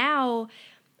country. Now,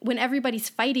 when everybody's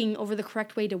fighting over the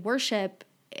correct way to worship,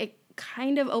 it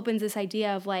kind of opens this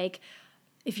idea of like,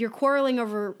 if you're quarreling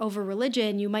over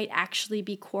religion, you might actually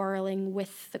be quarreling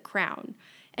with the crown.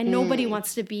 And nobody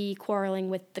wants to be quarreling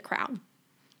with the crown.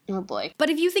 Oh boy. But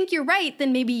if you think you're right,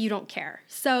 then maybe you don't care.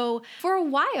 So for a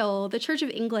while, the Church of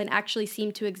England actually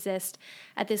seemed to exist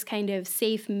at this kind of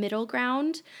safe middle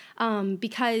ground,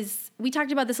 because we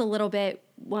talked about this a little bit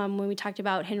when we talked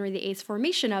about Henry VIII's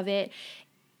formation of it.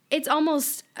 It's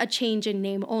almost a change in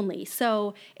name only.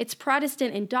 So it's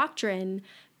Protestant in doctrine,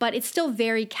 but it's still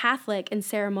very Catholic in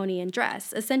ceremony and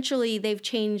dress. Essentially, they've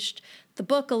changed the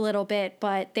book a little bit,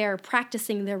 but they're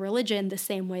practicing their religion the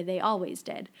same way they always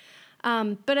did.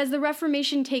 But as the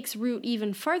Reformation takes root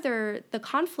even further, the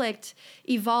conflict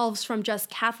evolves from just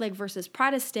Catholic versus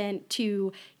Protestant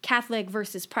to Catholic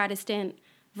versus Protestant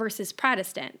versus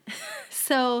Protestant.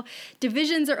 So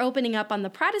divisions are opening up on the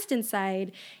Protestant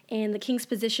side, and the king's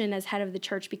position as head of the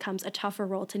church becomes a tougher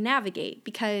role to navigate,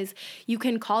 because you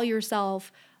can call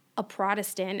yourself a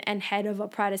Protestant and head of a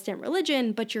Protestant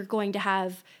religion, but you're going to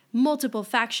have multiple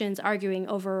factions arguing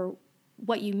over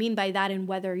what you mean by that and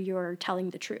whether you're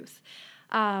telling the truth.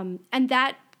 And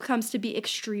that comes to be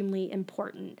extremely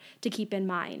important to keep in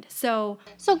mind. So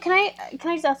can I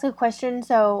just ask a question?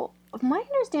 So my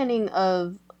understanding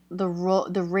of the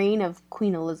reign of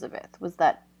Queen Elizabeth was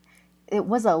that it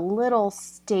was a little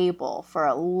stable for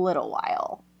a little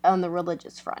while on the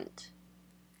religious front.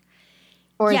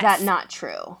 Or is that not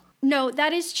true? No,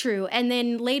 that is true. And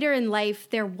then later in life,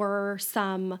 there were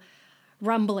some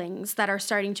rumblings that are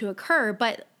starting to occur.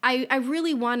 But I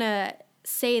really want to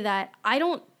say that I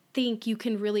don't think you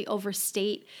can really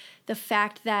overstate the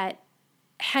fact that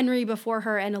Henry before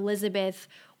her and Elizabeth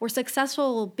were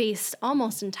successful based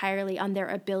almost entirely on their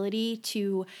ability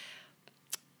to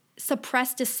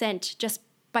suppress dissent just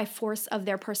by force of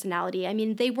their personality. I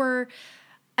mean,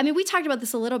 we talked about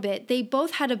this a little bit. They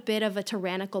both had a bit of a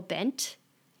tyrannical bent,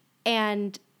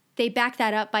 and they backed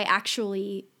that up by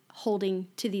actually holding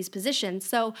to these positions.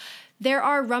 So there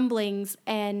are rumblings,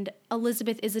 and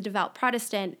Elizabeth is a devout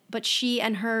Protestant, but she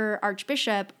and her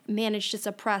archbishop managed to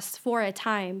suppress for a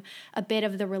time a bit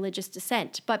of the religious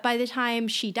dissent. But by the time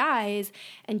she dies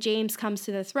and James comes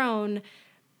to the throne,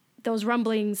 those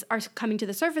rumblings are coming to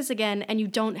the surface again, and you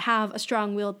don't have a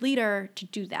strong-willed leader to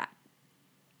do that.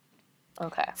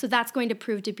 Okay. So that's going to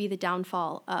prove to be the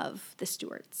downfall of the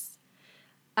Stuarts.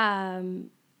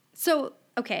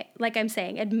 Okay, like I'm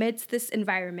saying, amidst this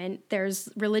environment, there's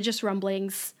religious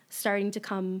rumblings starting to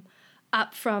come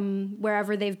up from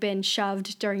wherever they've been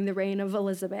shoved during the reign of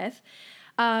Elizabeth.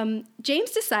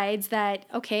 James decides that,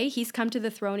 okay, he's come to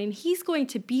the throne and he's going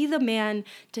to be the man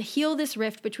to heal this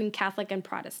rift between Catholic and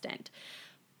Protestant.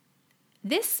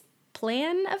 This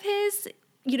plan of his,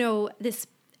 this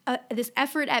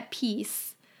effort at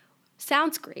peace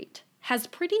sounds great, has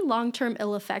pretty long-term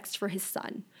ill effects for his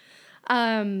son.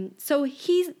 So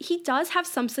he does have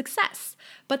some success,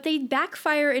 but they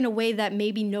backfire in a way that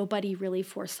maybe nobody really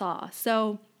foresaw.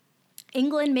 So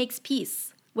England makes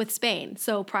peace with Spain.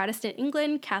 So Protestant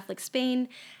England, Catholic Spain,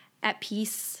 at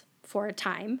peace for a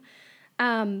time.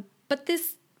 But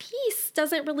this peace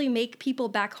doesn't really make people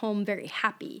back home very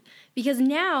happy, because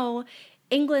now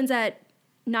England's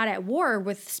not at war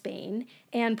with Spain,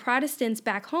 and Protestants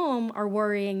back home are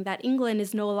worrying that England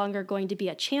is no longer going to be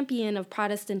a champion of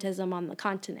Protestantism on the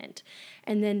continent.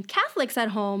 And then Catholics at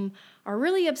home are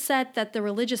really upset that the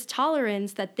religious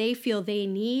tolerance that they feel they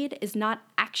need is not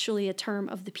actually a term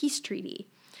of the peace treaty.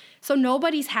 So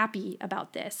nobody's happy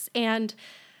about this. And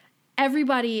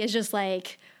everybody is just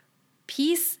like,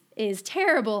 peace is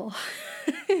terrible.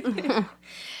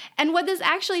 And what this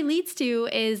actually leads to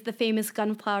is the famous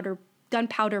gunpowder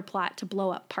plot to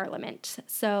blow up Parliament.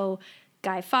 So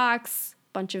Guy Fawkes,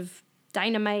 bunch of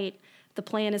dynamite. The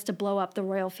plan is to blow up the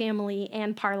royal family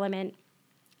and Parliament.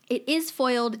 It is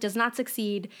foiled, does not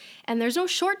succeed, and there's no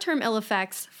short-term ill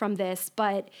effects from this,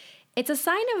 but it's a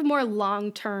sign of more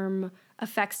long-term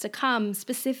effects to come,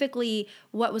 specifically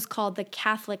what was called the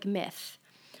Catholic myth.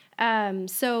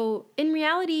 So in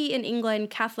reality, in England,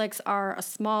 Catholics are a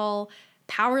small,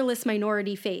 powerless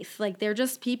minority faith. Like, they're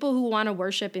just people who want to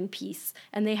worship in peace,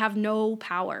 and they have no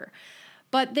power.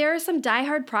 But there are some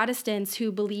diehard Protestants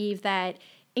who believe that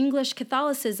English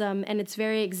Catholicism and its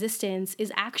very existence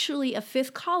is actually a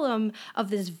fifth column of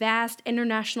this vast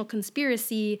international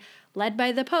conspiracy led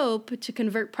by the Pope to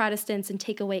convert Protestants and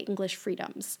take away English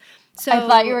freedoms. So I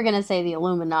thought you were going to say the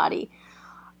Illuminati.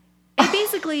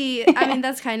 Basically, I mean,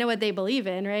 that's kind of what they believe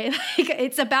in, right? Like,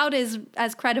 it's about as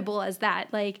credible as that.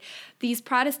 Like, these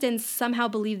Protestants somehow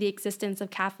believe the existence of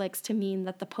Catholics to mean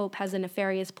that the Pope has a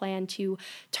nefarious plan to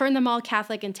turn them all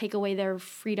Catholic and take away their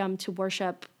freedom to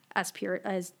worship as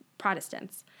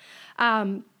Protestants.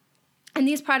 And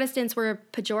these Protestants were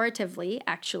pejoratively,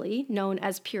 actually, known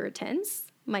as Puritans.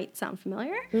 Might sound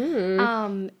familiar.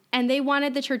 And they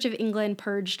wanted the Church of England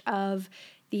purged of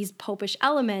these popish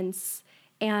elements.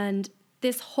 And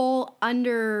this whole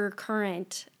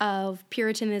undercurrent of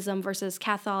Puritanism versus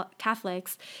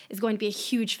Catholics is going to be a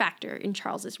huge factor in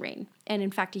Charles's reign, and in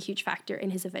fact, a huge factor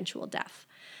in his eventual death.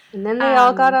 And then they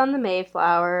all got on the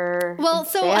Mayflower. Well,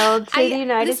 so sailed to the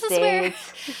United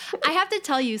States. Where I have to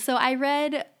tell you. So I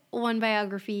read one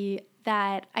biography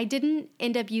that I didn't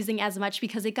end up using as much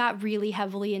because it got really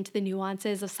heavily into the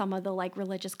nuances of some of the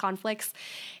religious conflicts,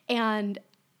 and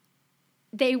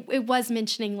it was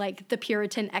mentioning the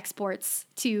Puritan exports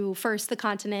to first the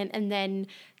continent and then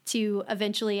to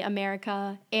eventually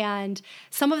America. And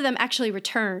some of them actually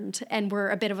returned and were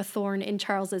a bit of a thorn in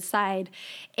Charles's side.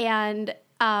 And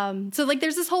so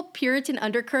there's this whole Puritan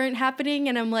undercurrent happening,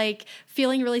 and I'm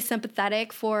feeling really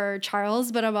sympathetic for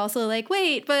Charles, but I'm also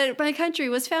wait, but my country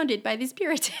was founded by these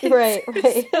Puritans. Right.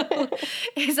 So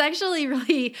it's actually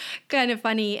really kind of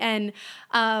funny. And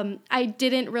I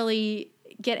didn't really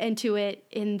get into it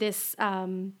in this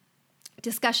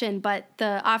discussion, but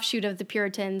the offshoot of the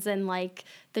Puritans and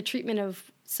the treatment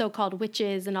of so-called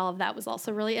witches and all of that was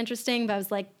also really interesting. But I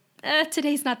was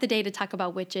today's not the day to talk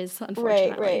about witches,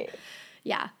 unfortunately. Right.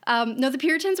 Yeah. No, the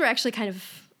Puritans were actually kind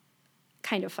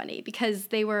of funny because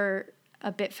they were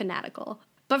a bit fanatical.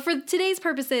 But for today's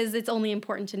purposes, it's only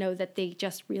important to know that they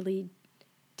just really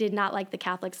did not like the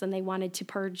Catholics, and they wanted to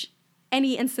purge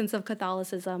any instance of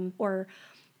Catholicism or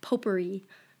popery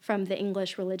from the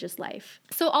English religious life.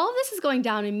 So all of this is going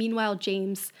down, and meanwhile,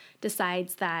 James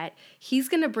decides that he's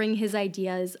going to bring his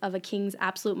ideas of a king's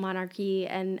absolute monarchy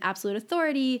and absolute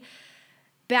authority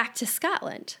back to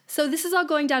Scotland. So this is all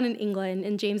going down in England,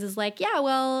 and James is yeah,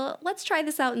 well, let's try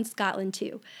this out in Scotland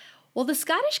too. Well, the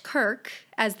Scottish Kirk,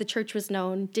 as the church was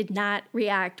known, did not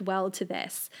react well to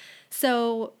this.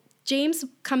 So James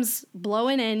comes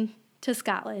blowing in to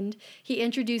Scotland. He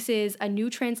introduces a new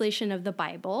translation of the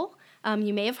Bible.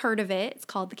 You may have heard of it. It's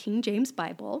called the King James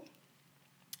Bible.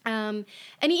 And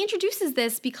he introduces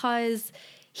this because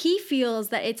he feels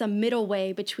that it's a middle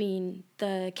way between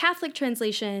the Catholic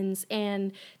translations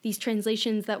and these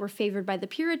translations that were favored by the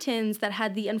Puritans that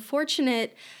had the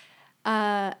unfortunate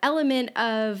element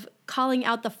of calling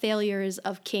out the failures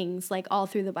of kings, all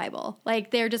through the Bible.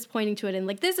 They're just pointing to it and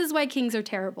this is why kings are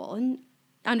terrible. And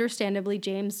understandably,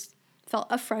 James felt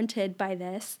affronted by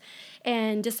this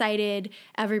and decided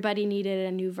everybody needed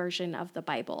a new version of the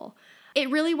Bible. It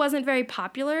really wasn't very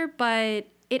popular, but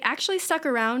it actually stuck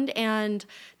around, and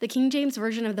the King James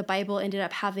Version of the Bible ended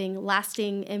up having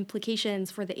lasting implications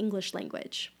for the English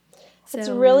language. It's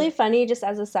So, really funny, just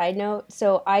as a side note.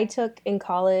 So I took in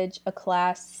college a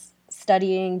class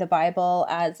studying the Bible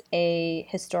as a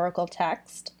historical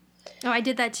text. oh, I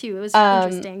did that too. It was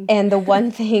interesting. And the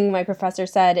one thing my professor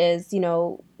said is,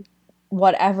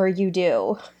 whatever you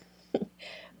do,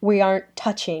 we aren't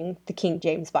touching the King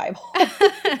James Bible.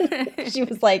 She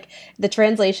was like, the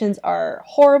translations are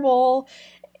horrible.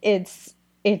 It's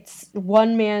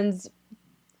one man's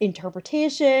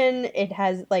interpretation. It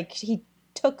has like he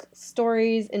took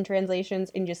stories and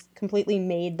translations and just completely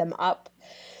made them up.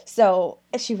 So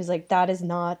she was like, that is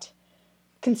not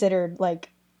considered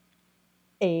like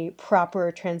a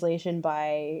proper translation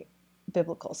by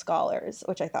biblical scholars,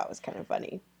 which I thought was kind of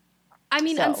funny. I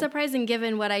mean, So, unsurprising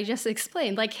given what I just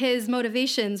explained. Like, his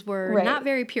motivations were right. not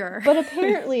very pure. But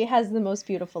apparently it has the most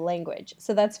beautiful language.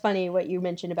 So that's funny what you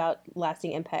mentioned about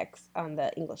lasting impacts on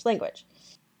the English language.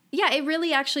 Yeah, it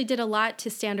really actually did a lot to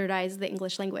standardize the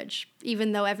English language,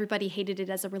 even though everybody hated it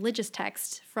as a religious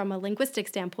text. From a linguistic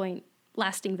standpoint,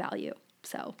 lasting value.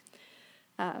 So,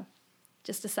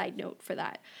 just a side note for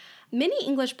that. Many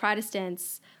English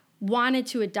Protestants wanted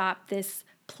to adopt this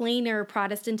plainer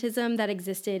Protestantism that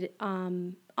existed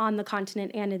on the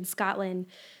continent and in Scotland.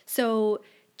 So,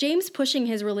 James pushing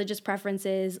his religious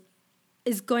preferences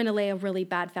is going to lay a really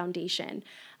bad foundation.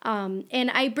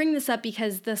 And I bring this up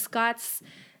because the Scots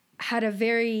had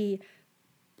they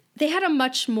had a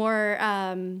much more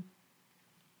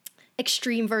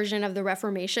extreme version of the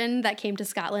Reformation that came to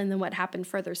Scotland than what happened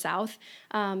further south.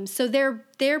 So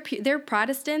they're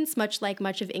Protestants, much like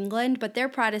much of England, but they're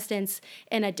Protestants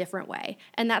in a different way.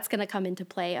 And that's going to come into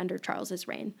play under Charles's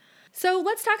reign. So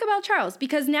let's talk about Charles,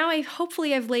 because now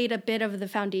hopefully I've laid a bit of the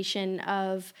foundation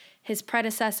of his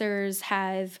predecessors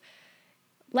have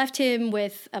left him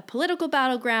with a political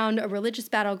battleground, a religious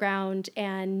battleground,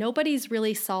 and nobody's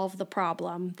really solved the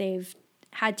problem. They've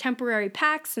had temporary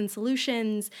pacts and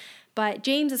solutions, but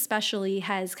James especially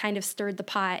has kind of stirred the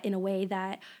pot in a way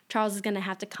that Charles is going to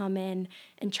have to come in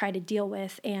and try to deal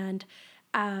with, and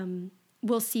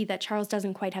we'll see that Charles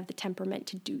doesn't quite have the temperament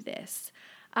to do this.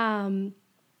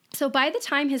 So by the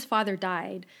time his father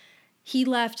died, he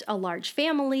left a large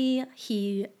family.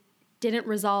 He didn't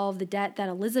resolve the debt that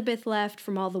Elizabeth left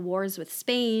from all the wars with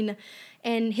Spain,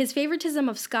 and his favoritism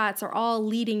of Scots are all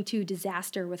leading to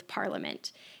disaster with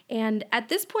Parliament. And at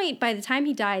this point, by the time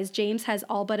he dies, James has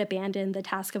all but abandoned the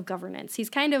task of governance. He's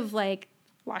kind of like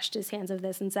washed his hands of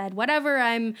this and said, whatever,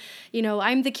 I'm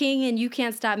the king and you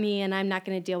can't stop me, and I'm not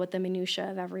going to deal with the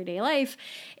minutia of everyday life.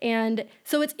 And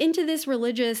so it's into this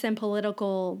religious and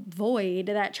political void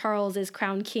that Charles is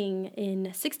crowned king in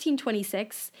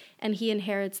 1626, and he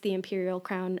inherits the imperial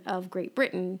crown of Great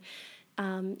Britain.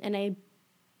 And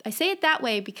I say it that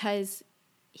way because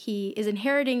he is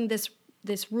inheriting this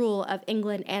rule of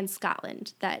England and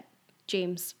Scotland that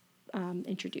James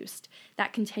introduced.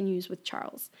 That continues with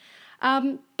Charles.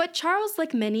 But Charles,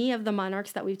 like many of the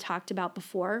monarchs that we've talked about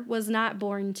before, was not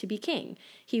born to be king.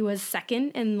 He was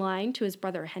second in line to his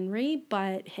brother Henry,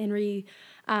 but Henry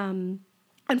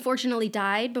unfortunately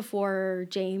died before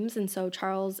James, and so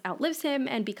Charles outlives him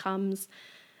and becomes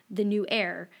the new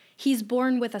heir. He's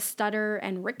born with a stutter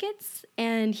and rickets,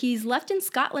 and he's left in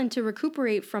Scotland to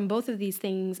recuperate from both of these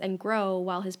things and grow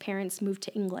while his parents moved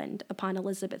to England upon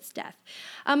Elizabeth's death.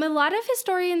 A lot of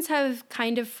historians have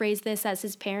kind of phrased this as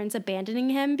his parents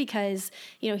abandoning him because,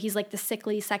 he's like the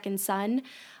sickly second son.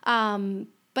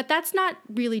 But that's not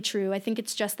really true. I think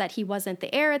it's just that he wasn't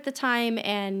the heir at the time,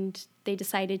 and they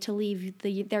decided to leave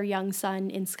their young son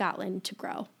in Scotland to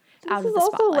grow. This is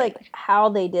also like how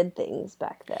they did things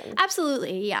back then.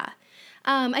 Absolutely, yeah.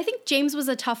 I think James was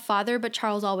a tough father, but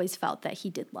Charles always felt that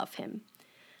he did love him.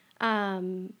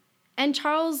 And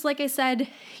Charles, like I said,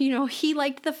 he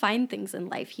liked the fine things in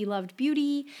life. He loved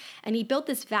beauty, and he built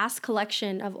this vast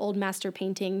collection of old master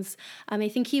paintings. I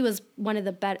think he was one of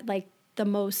the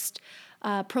most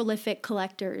prolific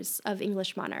collectors of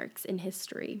English monarchs in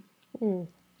history.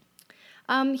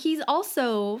 He's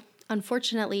also,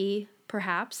 unfortunately,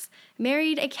 perhaps,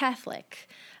 married a Catholic.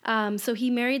 So he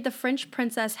married the French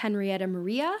princess Henrietta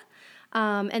Maria,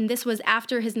 and this was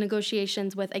after his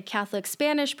negotiations with a Catholic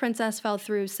Spanish princess fell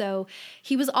through. So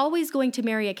he was always going to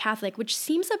marry a Catholic, which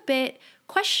seems a bit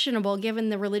questionable given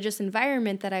the religious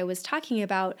environment that I was talking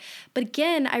about. But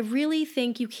again, I really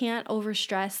think you can't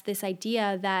overstress this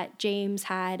idea that James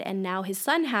had and now his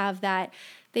son have, that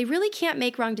they really can't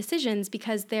make wrong decisions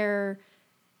because they're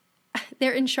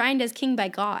enshrined as king by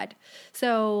God.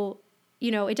 So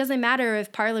it doesn't matter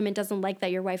if Parliament doesn't like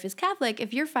that your wife is Catholic.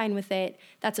 If you're fine with it,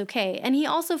 that's okay. And he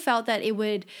also felt that it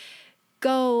would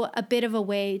go a bit of a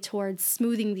way towards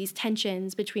smoothing these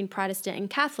tensions between Protestant and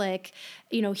Catholic.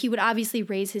 He would obviously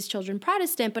raise his children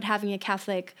Protestant, but having a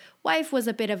Catholic wife was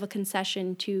a bit of a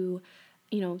concession to,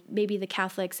 maybe the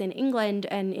Catholics in England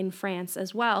and in France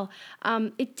as well.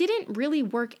 It didn't really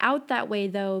work out that way,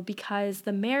 though, because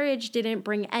the marriage didn't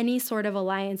bring any sort of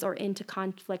alliance or into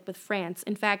conflict with France.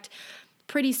 In fact,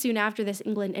 pretty soon after this,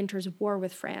 England enters war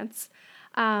with France.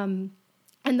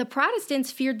 And the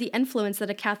Protestants feared the influence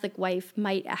that a Catholic wife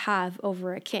might have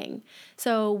over a king.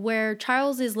 So where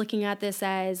Charles is looking at this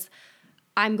as,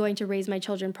 I'm going to raise my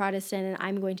children Protestant and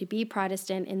I'm going to be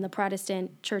Protestant in the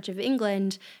Protestant Church of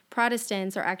England,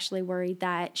 Protestants are actually worried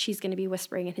that she's going to be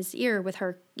whispering in his ear with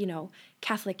her,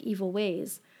 Catholic evil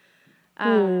ways.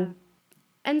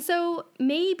 And so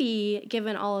maybe,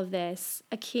 given all of this,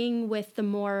 a king with the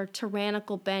more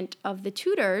tyrannical bent of the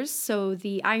Tudors, so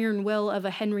the iron will of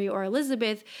a Henry or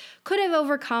Elizabeth, could have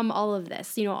overcome all of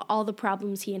this, all the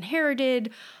problems he inherited,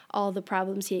 all the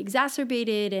problems he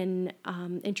exacerbated and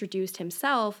introduced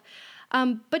himself.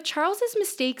 But Charles's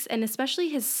mistakes, and especially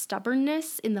his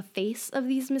stubbornness in the face of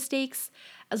these mistakes,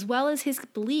 as well as his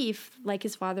belief, like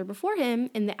his father before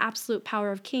him, in the absolute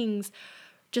power of kings,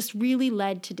 just really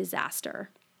led to disaster.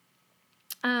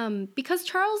 Because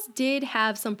Charles did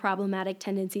have some problematic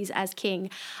tendencies as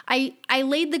king. I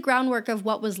laid the groundwork of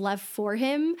what was left for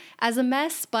him as a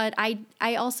mess, but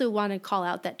I also want to call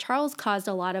out that Charles caused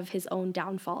a lot of his own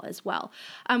downfall as well.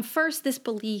 First, this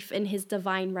belief in his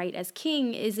divine right as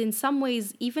king is in some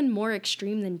ways even more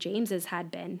extreme than James's had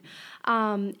been.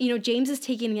 James is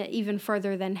taking it even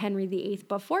further than Henry VIII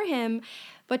before him,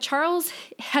 but Charles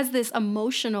has this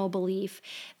emotional belief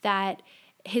that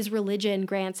his religion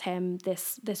grants him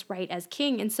this right as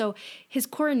king. And so his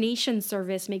coronation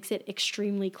service makes it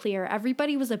extremely clear.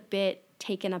 Everybody was a bit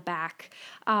taken aback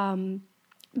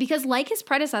because, like his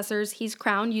predecessors, he's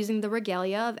crowned using the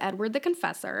regalia of Edward the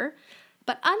Confessor.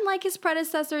 But unlike his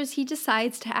predecessors, he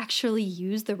decides to actually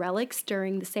use the relics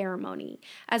during the ceremony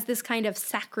as this kind of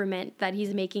sacrament that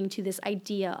he's making to this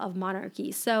idea of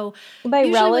monarchy. So by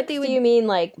relics, do you mean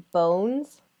like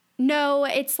bones? No,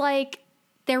 it's like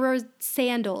there were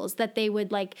sandals that they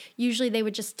would usually they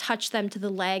would just touch them to the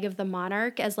leg of the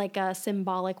monarch as like a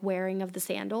symbolic wearing of the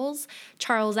sandals.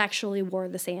 Charles actually wore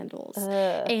the sandals.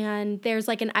 And there's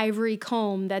like an ivory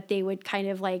comb that they would kind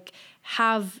of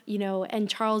have, and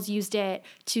Charles used it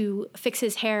to fix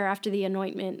his hair after the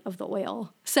anointment of the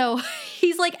oil. So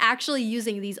he's actually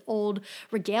using these old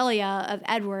regalia of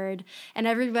Edward, and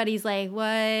everybody's like,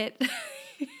 what?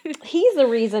 He's the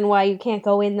reason why you can't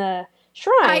go in the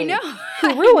shrine. I know. He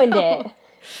ruined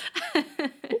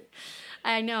it.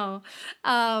 I know.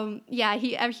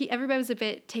 Everybody was a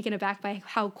bit taken aback by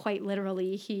how quite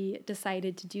literally he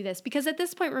decided to do this. Because at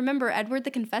this point, remember, Edward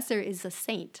the Confessor is a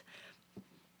saint.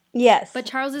 Yes. But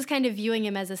Charles is kind of viewing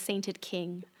him as a sainted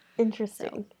king. Interesting.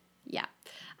 So, yeah.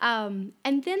 And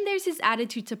then there's his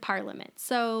attitude to Parliament.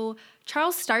 So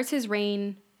Charles starts his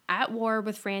reign at war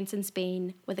with France and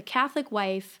Spain with a Catholic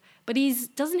wife, but he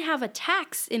doesn't have a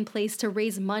tax in place to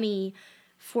raise money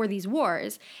for these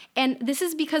wars. And this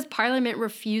is because Parliament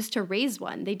refused to raise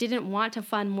one. They didn't want to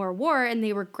fund more war, and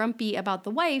they were grumpy about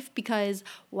the wife because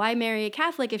why marry a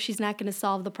Catholic if she's not going to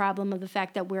solve the problem of the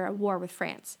fact that we're at war with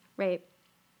France, right?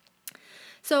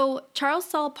 So Charles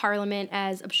saw Parliament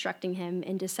as obstructing him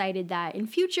and decided that in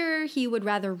future he would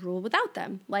rather rule without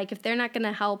them. If they're not going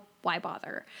to help, why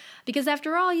bother? Because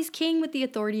after all, he's king with the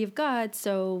authority of God,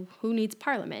 so who needs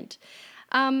Parliament?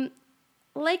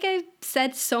 Like I've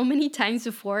said so many times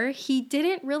before, he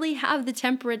didn't really have the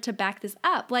temperament to back this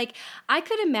up. I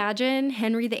could imagine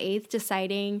Henry VIII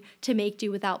deciding to make do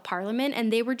without Parliament,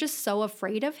 and they were just so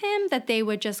afraid of him that they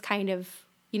would just kind of,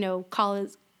 call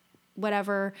his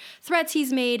whatever threats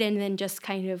he's made and then just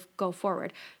kind of go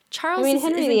forward. Henry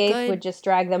VIII would just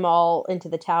drag them all into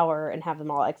the tower and have them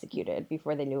all executed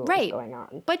before they knew what was going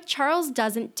on. But Charles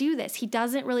doesn't do this. He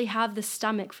doesn't really have the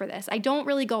stomach for this. I don't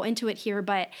really go into it here,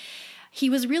 but he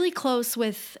was really close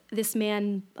with this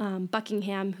man,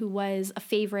 Buckingham, who was a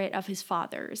favorite of his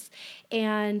father's.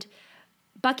 And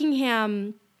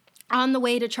Buckingham, on the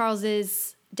way to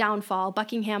Charles's downfall,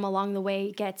 Buckingham along the way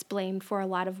gets blamed for a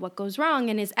lot of what goes wrong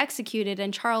and is executed,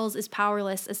 and Charles is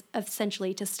powerless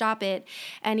essentially to stop it,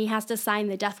 and he has to sign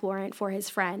the death warrant for his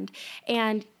friend.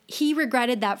 And he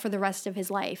regretted that for the rest of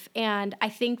his life. And I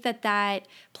think that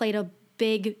played a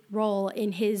big role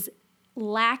in his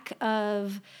lack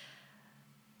of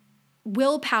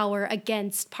willpower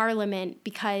against Parliament,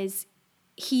 because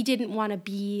he didn't want to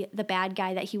be the bad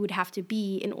guy that he would have to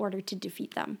be in order to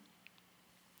defeat them.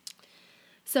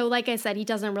 So like I said, he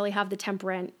doesn't really have the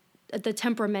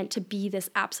temperament to be this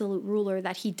absolute ruler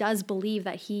that he does believe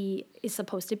that he is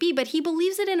supposed to be, but he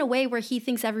believes it in a way where he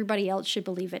thinks everybody else should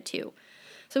believe it too.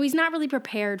 So he's not really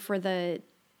prepared for the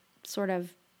sort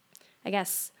of, I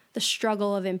guess, the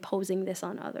struggle of imposing this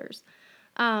on others.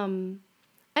 And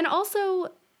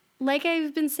also, like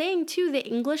I've been saying too, the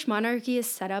English monarchy is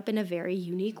set up in a very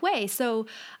unique way. So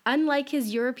unlike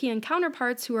his European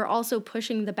counterparts who are also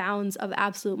pushing the bounds of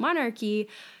absolute monarchy,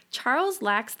 Charles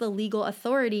lacks the legal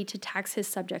authority to tax his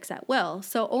subjects at will.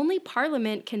 So only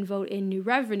Parliament can vote in new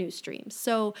revenue streams.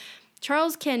 So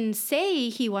Charles can say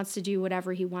he wants to do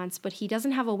whatever he wants, but he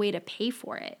doesn't have a way to pay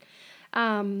for it.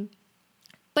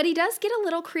 But he does get a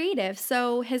little creative.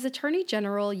 So his attorney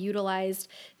general utilized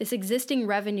this existing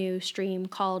revenue stream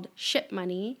called ship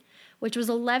money, which was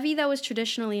a levy that was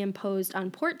traditionally imposed on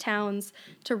port towns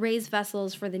to raise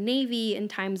vessels for the Navy in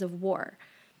times of war.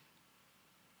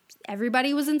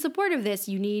 Everybody was in support of this.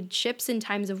 You need ships in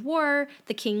times of war.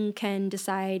 The king can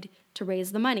decide to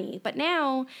raise the money. But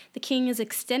now the king is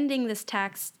extending this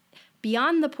tax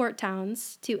beyond the port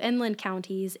towns to inland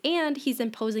counties, and he's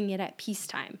imposing it at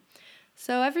peacetime.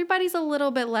 So everybody's a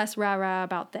little bit less rah-rah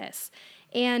about this.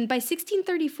 And by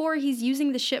 1634, he's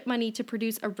using the ship money to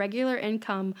produce a regular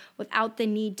income without the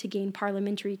need to gain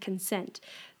parliamentary consent.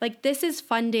 Like, this is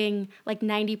funding like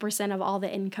 90% of all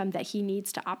the income that he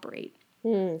needs to operate.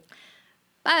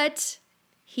 But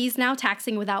he's now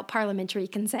taxing without parliamentary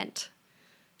consent.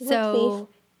 So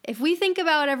if we think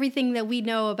about everything that we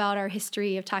know about our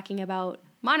history of talking about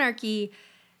monarchy,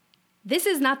 this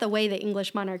is not the way the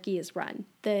English monarchy is run.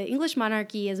 The English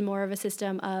monarchy is more of a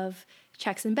system of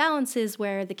checks and balances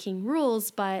where the king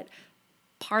rules, but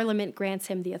Parliament grants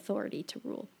him the authority to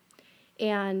rule.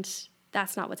 And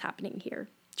that's not what's happening here.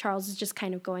 Charles is just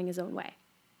kind of going his own way.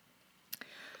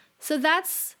 So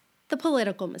that's the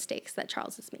political mistakes that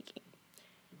Charles is making.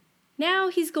 Now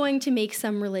he's going to make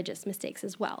some religious mistakes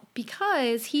as well,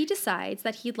 because he decides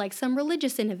that he'd like some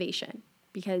religious innovation,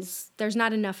 because there's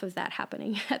not enough of that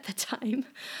happening at the time.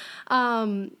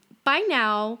 By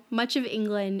now, much of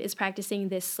England is practicing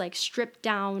this like stripped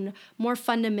down, more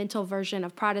fundamental version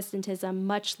of Protestantism,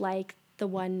 much like the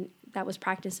one that was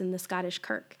practiced in the Scottish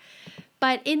Kirk.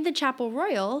 But in the Chapel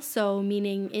Royal, so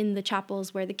meaning in the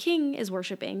chapels where the king is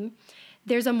worshiping,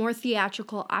 there's a more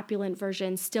theatrical, opulent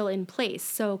version still in place,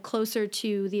 so closer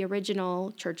to the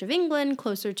original Church of England,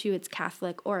 closer to its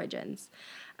Catholic origins.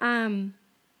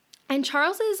 And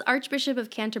Charles's Archbishop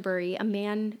of Canterbury, a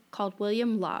man called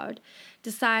William Laud,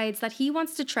 decides that he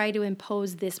wants to try to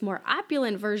impose this more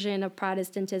opulent version of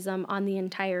Protestantism on the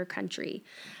entire country.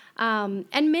 And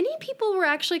many people were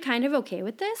actually kind of okay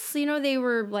with this. You know, they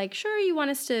were like, sure, you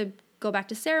want us to go back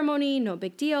to ceremony, no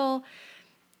big deal.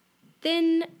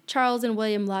 Then Charles and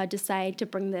William Laud decide to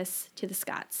bring this to the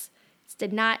Scots. This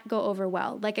did not go over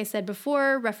well. Like I said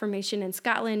before, Reformation in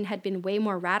Scotland had been way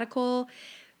more radical,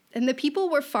 and the people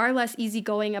were far less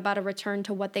easygoing about a return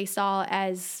to what they saw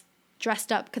as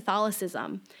dressed up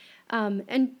Catholicism.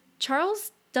 And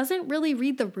Charles doesn't really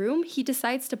read the room. He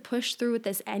decides to push through with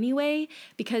this anyway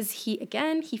because he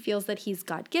feels that he's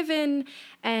God-given,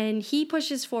 and he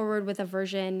pushes forward with a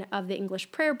version of the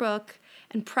English prayer book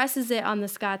and presses it on the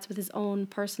Scots with his own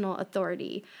personal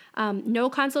authority. No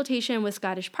consultation with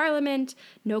Scottish Parliament,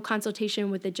 no consultation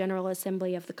with the General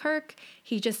Assembly of the Kirk.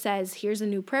 He just says, here's a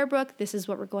new prayer book, this is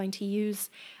what we're going to use.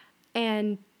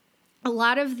 And a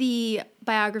lot of the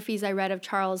biographies I read of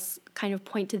Charles kind of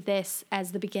point to this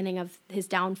as the beginning of his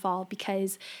downfall,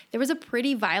 because there was a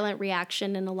pretty violent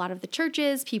reaction in a lot of the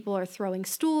churches. People are throwing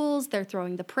stools, they're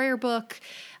throwing the prayer book.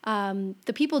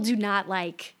 The people do not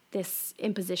like this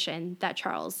imposition that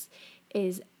Charles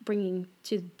is bringing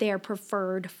to their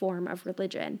preferred form of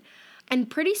religion. And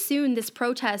pretty soon, this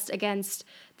protest against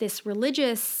this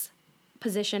religious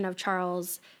position of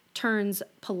Charles turns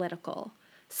political.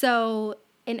 So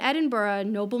in Edinburgh,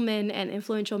 noblemen and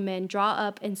influential men draw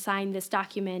up and sign this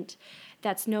document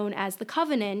that's known as the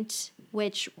Covenant,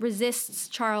 which resists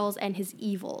Charles and his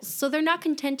evils. So they're not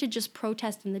content to just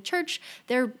protest in the church.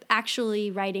 They're actually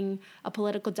writing a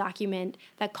political document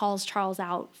that calls Charles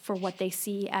out for what they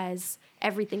see as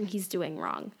everything he's doing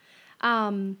wrong.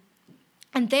 And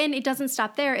then it doesn't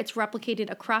stop there. It's replicated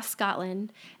across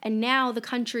Scotland. And now the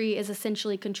country is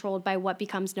essentially controlled by what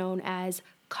becomes known as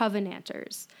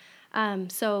Covenanters.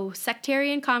 So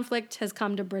sectarian conflict has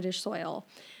come to British soil.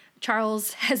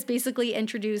 Charles has basically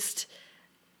introduced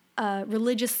a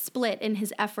religious split in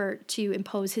his effort to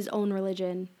impose his own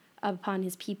religion upon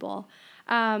his people.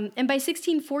 And by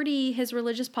 1640, his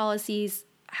religious policies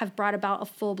have brought about a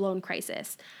full-blown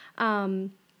crisis.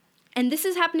 And this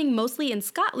is happening mostly in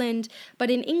Scotland, but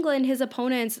in England, his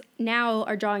opponents now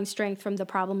are drawing strength from the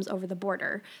problems over the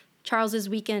border. Charles is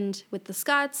weakened with the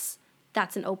Scots.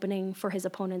 That's an opening for his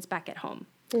opponents back at home.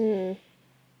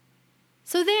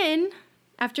 So then,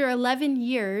 after 11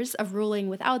 years of ruling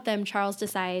without them, Charles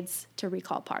decides to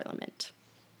recall Parliament.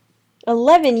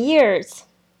 11 years.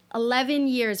 11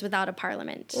 years without a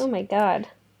Parliament. Oh my God.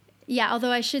 Yeah,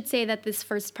 although I should say that this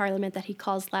first Parliament that he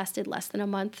calls lasted less than a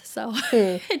month, so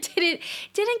it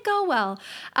didn't go well.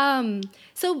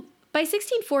 So by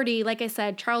 1640, like I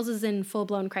said, Charles is in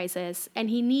full-blown crisis, and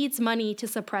he needs money to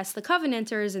suppress the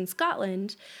Covenanters in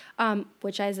Scotland,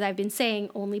 which, as I've been saying,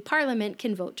 only Parliament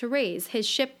can vote to raise. His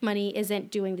ship money isn't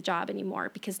doing the job anymore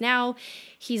because now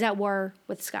he's at war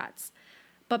with Scots.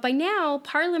 But by now,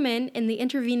 Parliament, in the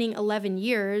intervening 11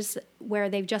 years, where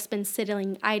they've just been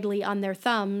sitting idly on their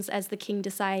thumbs as the king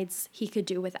decides he could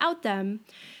do without them,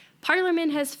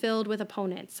 Parliament has filled with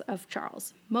opponents of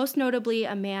Charles, most notably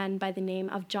a man by the name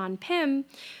of John Pym,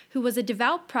 who was a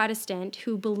devout Protestant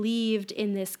who believed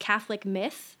in this Catholic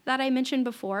myth that I mentioned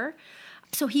before.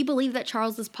 So he believed that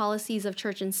Charles's policies of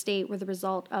church and state were the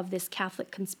result of this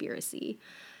Catholic conspiracy.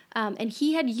 And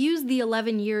he had used the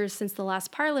 11 years since the last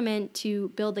Parliament to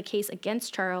build a case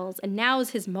against Charles, and now is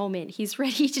his moment. He's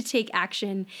ready to take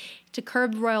action to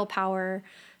curb royal power.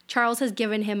 Charles has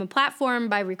given him a platform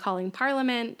by recalling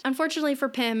Parliament. Unfortunately for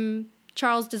Pym,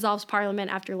 Charles dissolves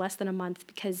Parliament after less than a month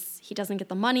because he doesn't get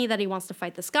the money that he wants to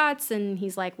fight the Scots, and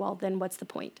he's like, well, then what's the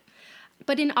point?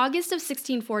 But in August of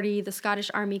 1640, the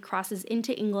Scottish army crosses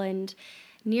into England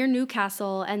near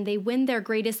Newcastle, and they win their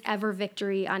greatest ever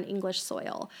victory on English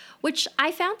soil, which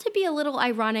I found to be a little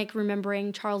ironic,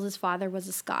 remembering Charles's father was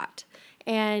a Scot.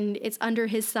 And it's under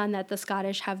his son that the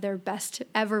Scottish have their best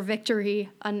ever victory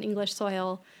on English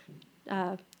soil.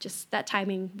 Just that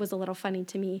timing was a little funny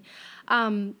to me.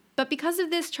 But because of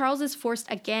this, Charles is forced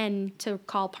again to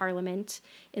call Parliament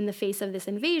in the face of this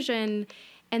invasion,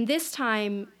 and this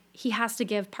time he has to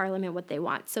give Parliament what they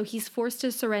want. So he's forced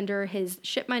to surrender his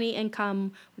ship money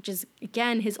income, which is,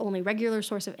 again, his only regular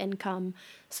source of income.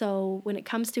 So when it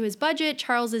comes to his budget,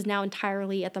 Charles is now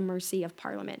entirely at the mercy of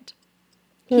Parliament.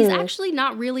 He's actually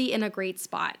not really in a great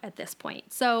spot at this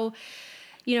point. So,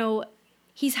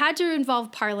 he's had to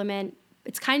involve Parliament.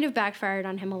 It's kind of backfired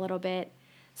on him a little bit.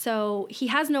 So he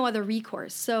has no other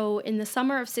recourse. So in the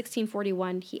summer of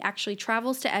 1641, he actually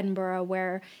travels to Edinburgh,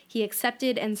 where he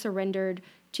accepted and surrendered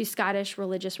to Scottish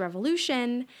religious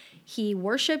revolution. He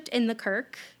worshipped in the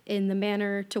kirk in the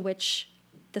manner to which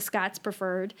the Scots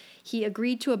preferred. He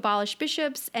agreed to abolish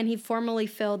bishops, and he formally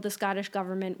filled the Scottish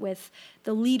government with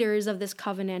the leaders of this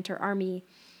Covenanter army.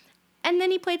 And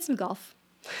then he played some golf.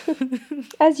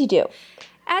 As you do.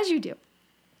 As you do.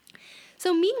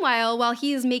 So meanwhile, while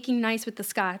he is making nice with the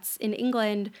Scots, in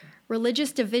England,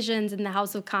 religious divisions in the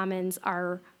House of Commons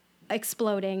are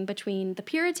exploding between the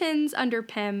Puritans under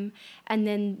Pym and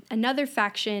then another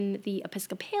faction, the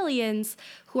Episcopalians,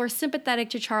 who are sympathetic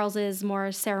to Charles's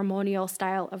more ceremonial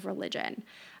style of religion.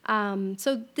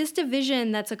 So this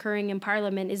division that's occurring in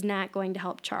Parliament is not going to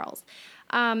help Charles.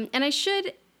 And I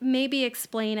should maybe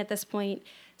explain at this point.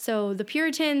 So the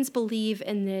Puritans believe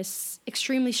in this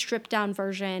extremely stripped down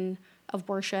version of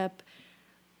worship.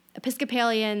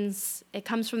 Episcopalians, it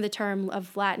comes from the term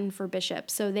of Latin for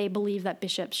bishop, so they believe that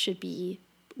bishops should be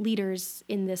leaders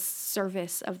in this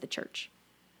service of the church.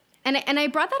 And I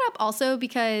brought that up also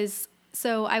because,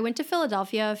 so I went to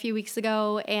Philadelphia a few weeks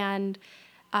ago, and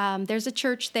there's a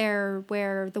church there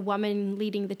where the woman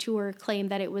leading the tour claimed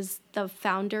that it was the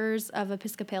founders of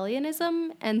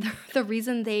Episcopalianism, and the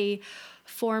reason they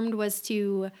formed was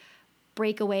to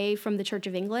break away from the Church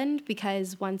of England,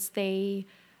 because once they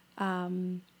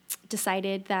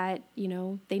decided that,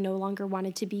 they no longer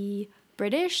wanted to be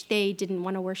British, they didn't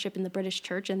want to worship in the British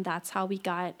church, and that's how we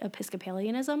got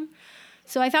Episcopalianism.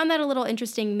 So I found that a little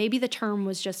interesting. Maybe the term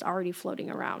was just already floating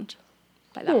around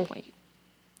by that point.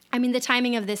 I mean, the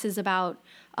timing of this is about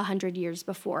 100 years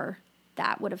before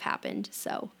that would have happened.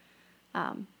 So,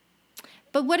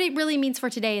 but what it really means for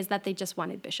today is that they just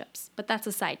wanted bishops. But that's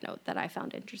a side note that I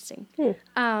found interesting.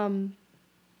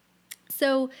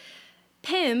 So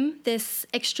Pym, this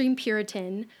extreme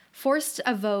Puritan, forced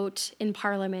a vote in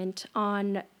Parliament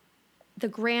on the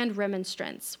Grand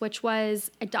Remonstrance, which was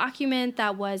a document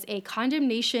that was a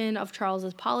condemnation of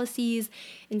Charles's policies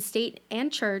in state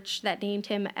and church that named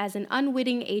him as an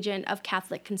unwitting agent of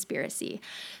Catholic conspiracy.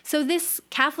 So this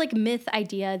Catholic myth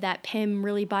idea that Pym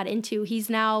really bought into,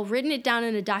 he's now written it down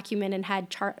in a document and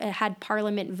had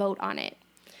Parliament vote on it.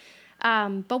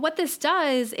 But what this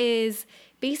does is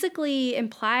basically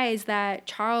implies that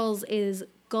Charles is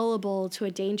gullible to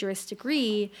a dangerous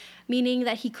degree, meaning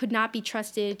that he could not be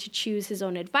trusted to choose his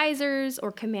own advisors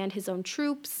or command his own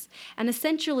troops. And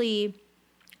essentially,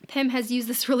 Pym has used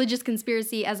this religious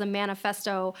conspiracy as a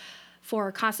manifesto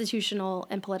for constitutional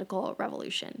and political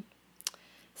revolution.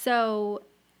 So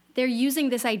they're using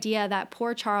this idea that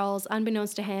poor Charles,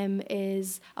 unbeknownst to him,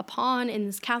 is a pawn in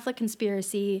this Catholic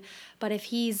conspiracy, but if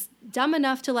he's dumb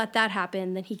enough to let that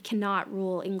happen, then he cannot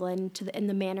rule England in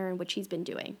the manner in which he's been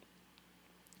doing.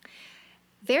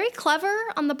 Very clever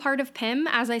on the part of Pym.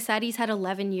 As I said, he's had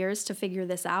 11 years to figure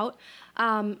this out.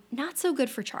 Not so good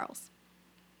for Charles.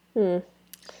 It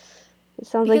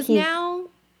sounds Because like he's now,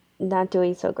 not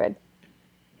doing so good.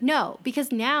 no,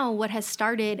 because now what has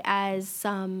started as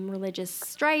some religious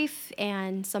strife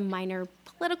and some minor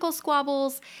political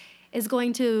squabbles is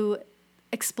going to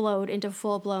explode into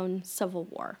full-blown civil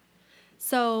war.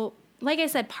 So, like I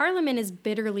said, Parliament is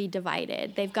bitterly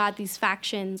divided. They've got these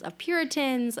factions of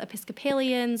Puritans,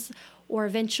 Episcopalians, or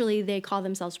eventually they call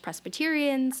themselves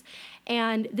Presbyterians.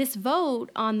 And this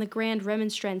vote on the Grand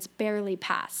Remonstrance barely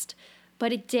passed,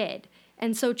 but it did.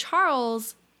 And so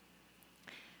Charles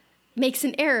makes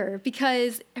an error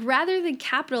because rather than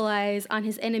capitalize on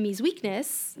his enemy's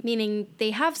weakness, meaning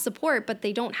they have support, but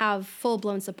they don't have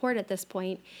full-blown support at this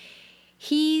point,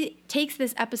 he takes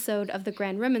this episode of the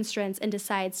Grand Remonstrance and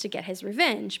decides to get his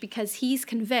revenge because he's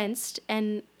convinced,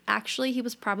 and actually he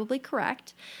was probably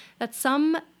correct, that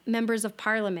some members of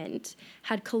Parliament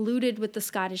had colluded with the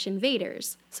Scottish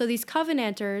invaders. So these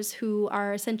Covenanters, who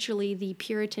are essentially the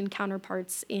Puritan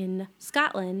counterparts in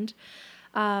Scotland,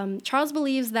 Charles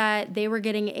believes that they were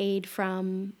getting aid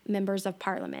from members of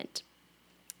Parliament.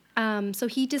 So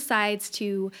he decides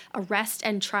to arrest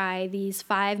and try these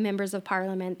 5 members of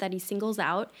Parliament that he singles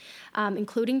out,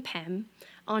 including Pym,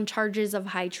 on charges of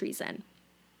high treason.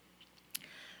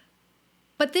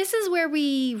 But this is where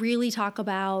we really talk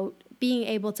about being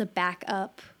able to back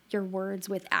up your words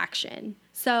with action.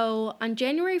 So on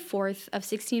January 4th of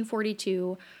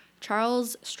 1642,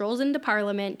 Charles strolls into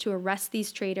Parliament to arrest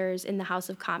these traitors in the House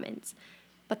of Commons.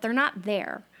 But they're not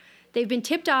there. They've been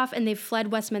tipped off and they've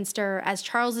fled Westminster. As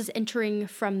Charles is entering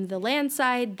from the land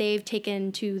side, they've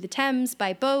taken to the Thames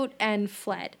by boat and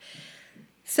fled.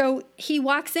 So he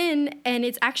walks in and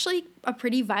it's actually a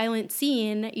pretty violent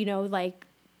scene. You know, like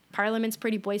Parliament's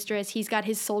pretty boisterous. He's got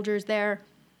his soldiers there.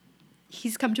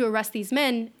 He's come to arrest these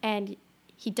men and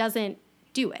he doesn't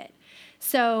do it.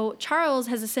 So Charles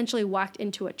has essentially walked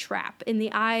into a trap. In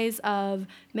the eyes of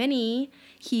many,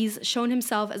 he's shown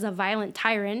himself as a violent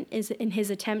tyrant in his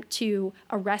attempt to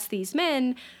arrest these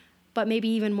men, but maybe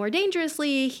even more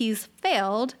dangerously, he's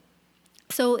failed.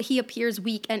 So he appears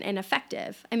weak and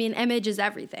ineffective. I mean, image is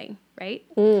everything, right?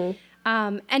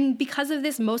 And because of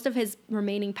this, most of his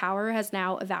remaining power has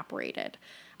now evaporated.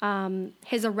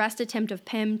 His arrest attempt of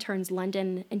Pym turns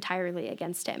London entirely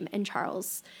against him, and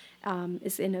Charles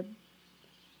is in a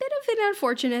bit of an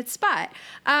unfortunate spot.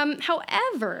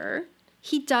 However,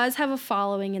 he does have a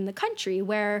following in the country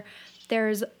where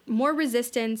there's more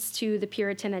resistance to the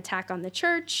Puritan attack on the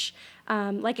church.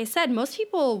 Like I said, most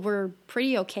people were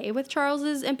pretty okay with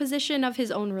Charles's imposition of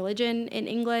his own religion in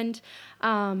England.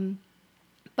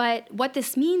 But what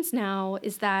this means now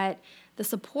is that the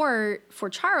support for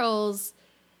Charles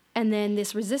and then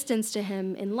this resistance to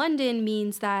him in London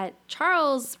means that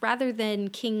Charles, rather than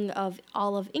king of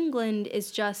all of England, is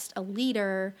just a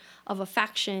leader of a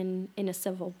faction in a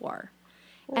civil war.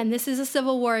 And this is a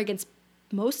civil war against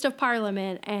most of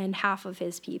Parliament and half of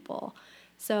his people.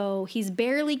 So he's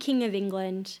barely king of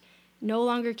England, no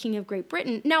longer king of Great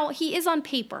Britain. Now, he is on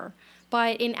paper,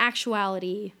 but in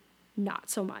actuality, not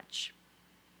so much.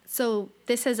 So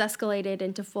this has escalated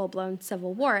into full-blown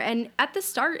civil war. And at the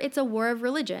start, it's a war of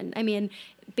religion. I mean,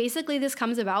 basically this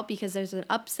comes about because there's an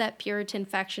upset Puritan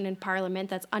faction in Parliament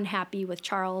that's unhappy with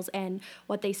Charles and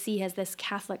what they see as this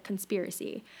Catholic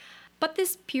conspiracy. But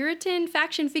this Puritan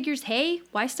faction figures, hey,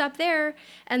 why stop there?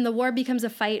 And the war becomes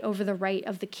a fight over the right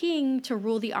of the king to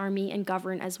rule the army and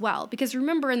govern as well. Because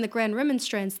remember, in the Grand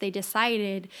Remonstrance, they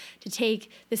decided to take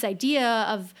this idea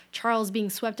of Charles being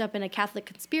swept up in a Catholic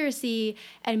conspiracy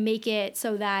and make it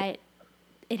so that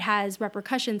it has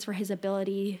repercussions for his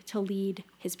ability to lead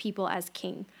his people as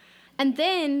king. And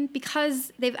then,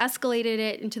 because they've escalated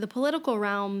it into the political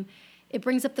realm, it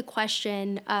brings up the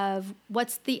question of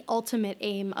what's the ultimate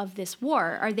aim of this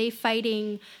war? Are they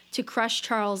fighting to crush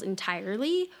Charles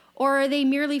entirely, or are they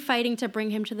merely fighting to bring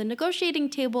him to the negotiating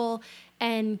table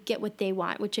and get what they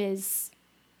want, which is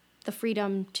the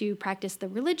freedom to practice the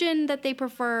religion that they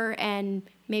prefer and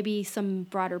maybe some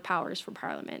broader powers for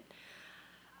Parliament?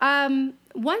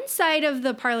 One side of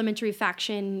the parliamentary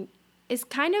faction is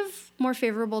kind of more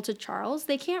favorable to Charles.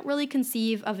 They can't really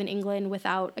conceive of an England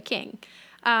without a king.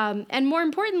 And more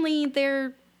importantly,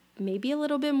 they're maybe a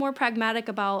little bit more pragmatic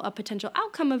about a potential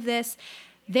outcome of this.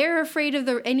 They're afraid of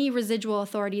any residual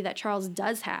authority that Charles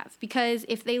does have, because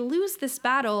if they lose this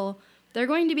battle, they're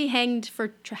going to be hanged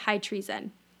for high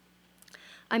treason.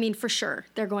 I mean, for sure,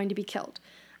 they're going to be killed.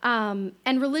 And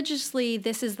religiously,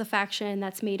 this is the faction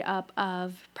that's made up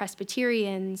of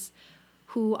Presbyterians,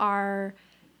 who are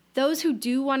those who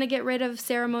do want to get rid of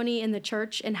ceremony in the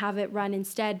church and have it run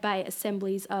instead by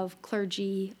assemblies of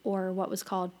clergy, or what was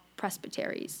called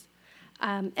presbyteries.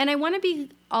 And I want to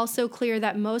be also clear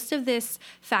that most of this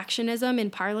factionism in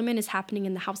Parliament is happening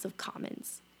in the House of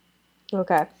Commons.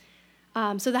 Okay.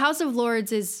 So the House of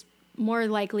Lords is more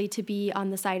likely to be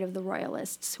on the side of the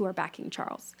royalists who are backing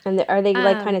Charles. And are they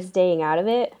like kind of staying out of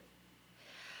it?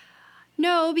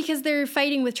 No, because they're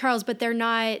fighting with Charles, but they're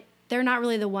not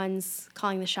really the ones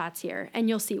calling the shots here. And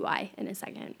you'll see why in a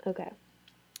second. Okay.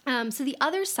 So the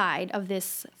other side of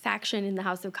this faction in the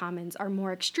House of Commons are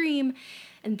more extreme,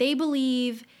 and they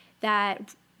believe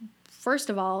that, first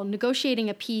of all, negotiating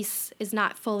a peace is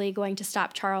not fully going to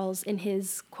stop Charles in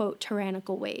his, quote,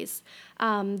 tyrannical ways.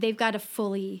 They've got to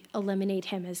fully eliminate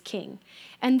him as king.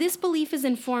 And this belief is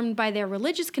informed by their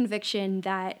religious conviction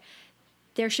that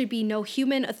there should be no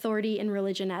human authority in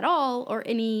religion at all, or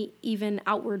any even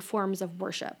outward forms of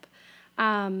worship.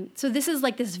 So this is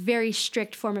like this very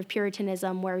strict form of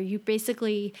Puritanism where you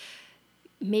basically,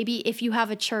 maybe if you have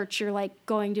a church, you're like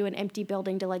going to an empty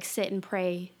building to like sit and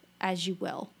pray as you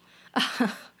will.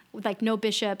 Like no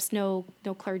bishops, no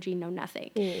clergy, no nothing.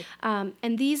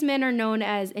 And these men are known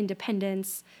as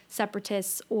independents,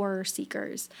 separatists, or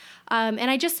seekers. And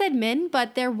I just said men,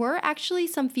 but there were actually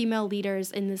some female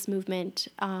leaders in this movement,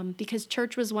 because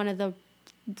church was one of the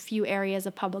few areas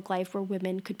of public life where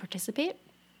women could participate.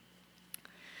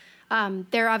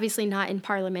 They're obviously not in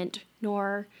Parliament,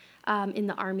 nor in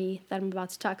the army that I'm about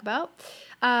to talk about.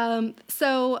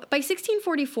 So by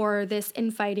 1644, this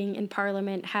infighting in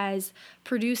Parliament has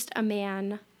produced a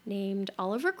man named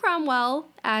Oliver Cromwell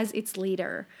as its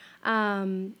leader.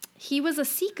 He was a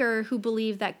seeker who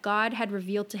believed that God had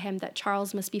revealed to him that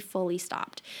Charles must be fully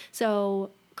stopped.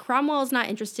 So Cromwell is not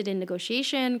interested in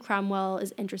negotiation. Cromwell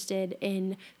is interested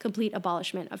in complete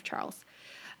abolishment of Charles.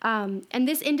 And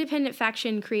this independent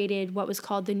faction created what was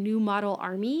called the New Model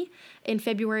Army in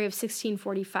February of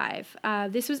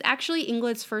 1645. This was actually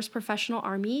England's first professional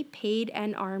army, paid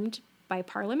and armed by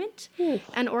Parliament,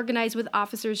 and organized with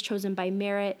officers chosen by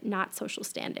merit, not social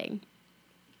standing.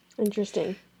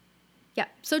 Interesting. Yeah.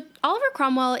 So Oliver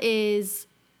Cromwell is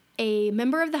a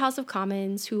member of the House of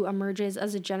Commons who emerges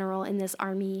as a general in this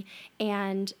army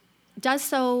and does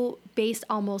so based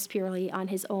almost purely on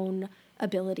his own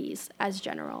abilities as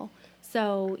general.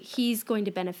 So he's going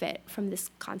to benefit from this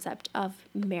concept of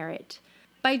merit.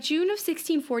 By June of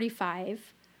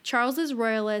 1645, Charles's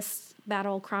royalists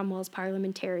battle Cromwell's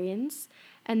parliamentarians,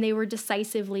 and they were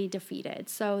decisively defeated.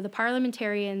 So the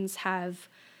parliamentarians have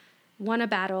won a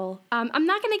battle. I'm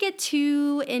not going to get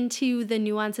too into the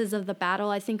nuances of the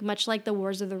battle. I think much like the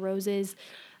Wars of the Roses,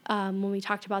 when we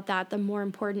talked about that, the more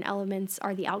important elements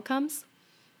are the outcomes.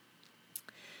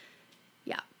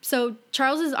 So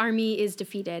Charles's army is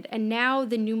defeated, and now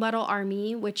the New Model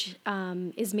Army, which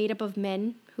is made up of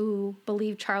men who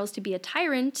believe Charles to be a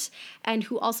tyrant and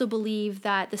who also believe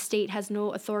that the state has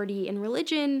no authority in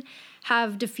religion,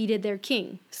 have defeated their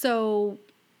king. So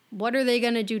what are they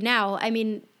going to do now? I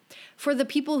mean, for the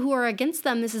people who are against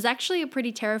them, this is actually a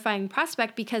pretty terrifying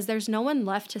prospect because there's no one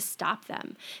left to stop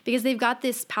them, because they've got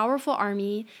this powerful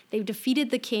army, they've defeated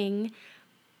the king,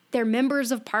 they're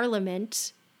members of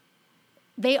Parliament.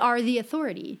 They are the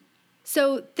authority.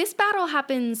 So this battle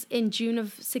happens in June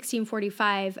of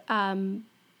 1645,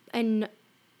 and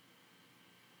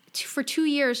for 2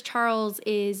 years, Charles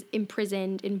is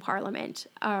imprisoned in Parliament,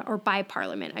 or by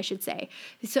Parliament, I should say.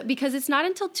 So because it's not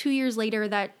until 2 years later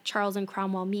that Charles and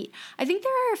Cromwell meet. I think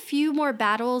there are a few more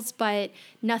battles, but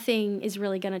nothing is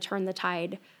really going to turn the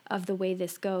tide of the way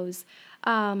this goes.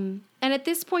 And at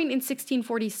this point in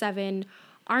 1647,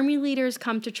 army leaders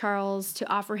come to Charles to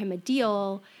offer him a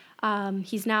deal.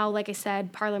 He's now, like I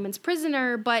said, Parliament's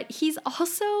prisoner, but he's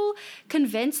also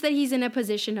convinced that he's in a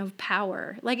position of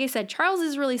power. Like I said, Charles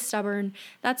is really stubborn.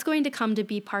 That's going to come to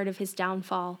be part of his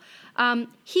downfall.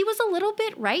 He was a little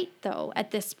bit right, though,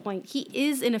 at this point. He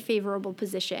is in a favorable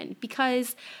position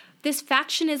because this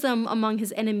factionism among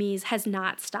his enemies has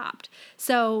not stopped.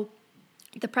 So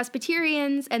the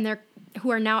Presbyterians who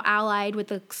are now allied with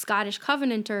the Scottish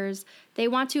Covenanters, they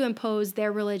want to impose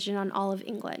their religion on all of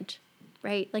England.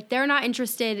 right? Like they're not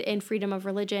interested in freedom of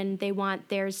religion. They want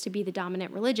theirs to be the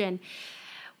dominant religion.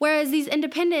 Whereas these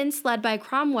independents led by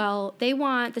Cromwell, they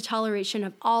want the toleration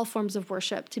of all forms of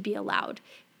worship to be allowed.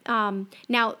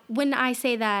 Now, when I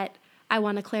say that, I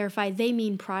want to clarify, they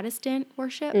mean Protestant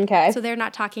worship. Okay. So they're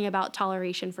not talking about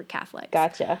toleration for Catholics.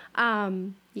 Gotcha.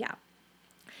 Yeah.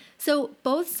 So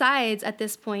both sides at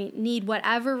this point need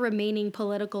whatever remaining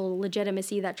political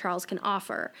legitimacy that Charles can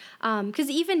offer. Because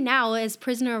even now, as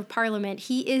prisoner of parliament,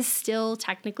 he is still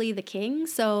technically the king.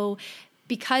 So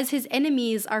because his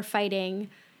enemies are fighting,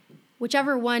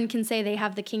 whichever one can say they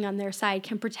have the king on their side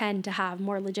can pretend to have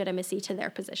more legitimacy to their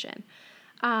position.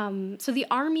 So the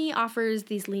army offers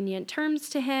these lenient terms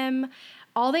to him.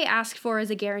 All they ask for is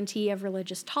a guarantee of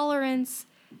religious tolerance,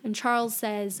 and Charles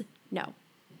says no.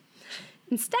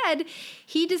 Instead,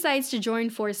 he decides to join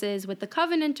forces with the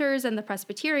Covenanters and the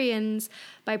Presbyterians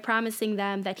by promising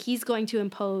them that he's going to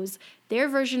impose their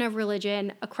version of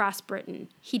religion across Britain.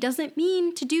 He doesn't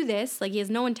mean to do this, like he has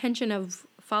no intention of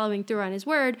following through on his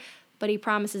word, but he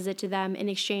promises it to them in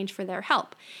exchange for their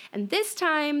help. And this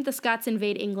time, the Scots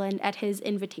invade England at his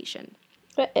invitation.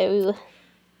 Uh-oh.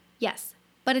 Yes,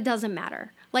 but it doesn't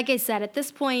matter. Like I said, at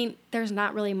this point, there's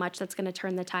not really much that's going to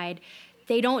turn the tide.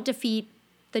 They don't defeat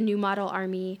the New Model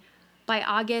Army. By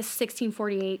August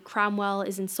 1648, Cromwell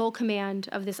is in sole command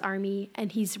of this army,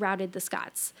 and he's routed the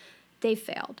Scots. They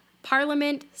failed.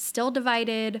 Parliament, still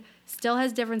divided, still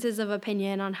has differences of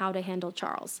opinion on how to handle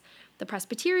Charles. The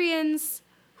Presbyterians,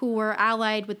 who were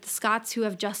allied with the Scots who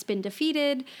have just been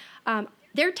defeated,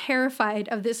 they're terrified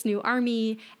of this new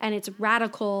army and its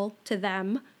radical, to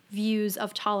them, views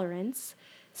of tolerance.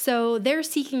 So they're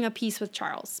seeking a peace with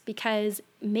Charles because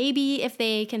maybe if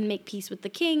they can make peace with the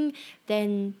king,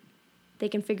 then they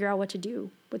can figure out what to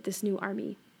do with this new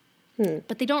army.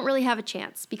 But they don't really have a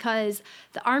chance because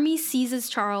the army seizes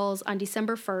Charles on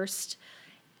December 1st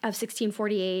of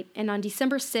 1648, and on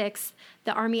December 6th,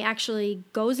 the army actually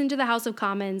goes into the House of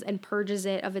Commons and purges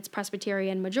it of its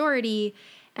Presbyterian majority,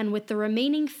 and with the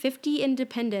remaining 50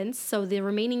 independents, so the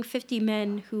remaining 50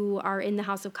 men who are in the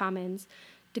House of Commons,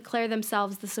 declare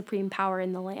themselves the supreme power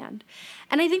in the land.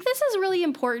 And I think this is really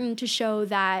important to show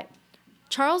that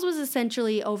Charles was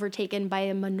essentially overtaken by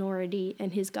a minority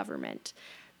in his government.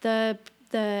 The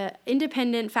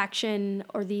independent faction,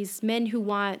 or these men who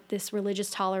want this religious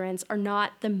tolerance, are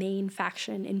not the main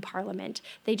faction in Parliament.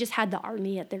 They just had the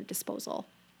army at their disposal.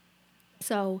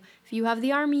 So if you have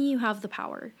the army, you have the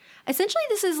power. Essentially,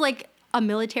 this is like a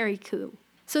military coup.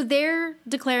 So they're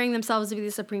declaring themselves to be the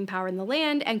supreme power in the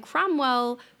land, and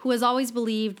Cromwell, who has always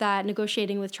believed that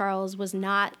negotiating with Charles was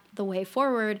not the way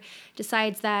forward,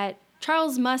 decides that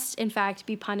Charles must, in fact,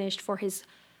 be punished for his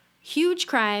huge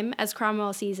crime, as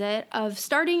Cromwell sees it, of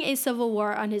starting a civil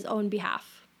war on his own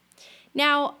behalf.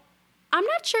 Now, I'm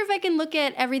not sure if I can look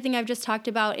at everything I've just talked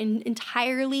about and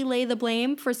entirely lay the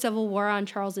blame for civil war on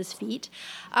Charles's feet.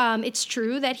 It's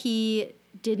true that he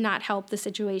did not help the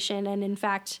situation and, in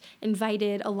fact,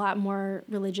 invited a lot more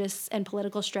religious and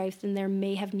political strife than there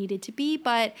may have needed to be,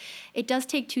 but it does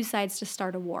take two sides to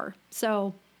start a war.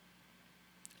 So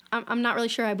I'm not really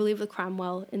sure I believe with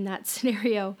Cromwell in that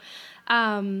scenario.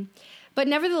 But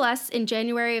nevertheless, in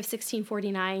January of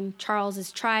 1649, Charles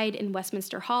is tried in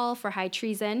Westminster Hall for high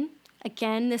treason.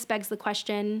 Again, this begs the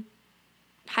question,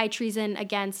 high treason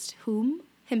against whom?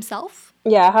 Himself?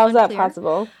 Yeah, how's Unclear. that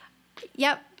possible?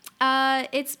 Yep.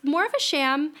 It's more of a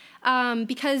sham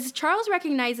because Charles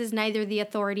recognizes neither the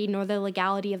authority nor the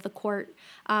legality of the court.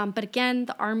 But again,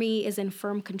 the army is in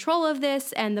firm control of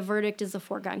this, and the verdict is a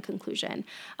foregone conclusion.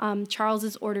 Charles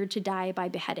is ordered to die by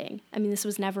beheading. I mean, this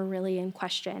was never really in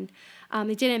question.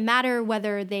 It didn't matter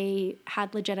whether they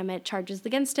had legitimate charges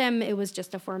against him. It was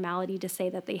just a formality to say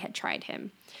that they had tried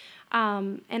him.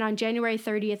 And on January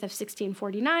 30th of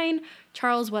 1649,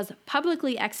 Charles was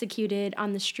publicly executed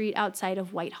on the street outside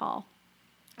of Whitehall,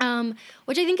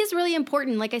 which I think is really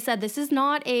important. Like I said, this is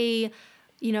not a,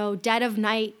 dead of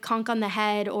night conk on the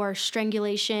head or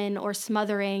strangulation or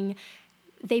smothering.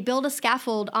 They build a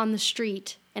scaffold on the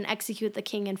street and execute the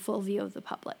king in full view of the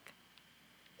public.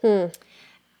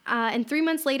 And 3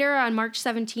 months later, on March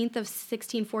 17th of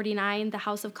 1649, the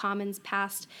House of Commons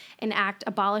passed an act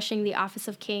abolishing the office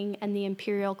of king, and the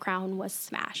imperial crown was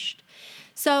smashed.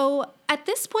 So at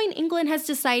this point, England has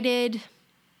decided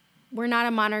we're not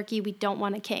a monarchy, we don't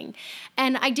want a king.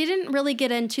 And I didn't really get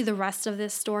into the rest of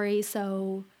this story,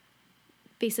 so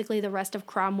basically the rest of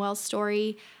Cromwell's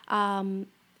story.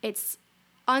 It's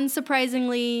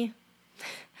unsurprisingly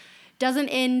doesn't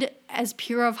end as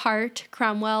pure of heart.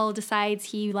 Cromwell decides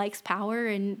he likes power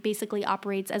and basically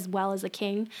operates as well as a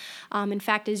king. In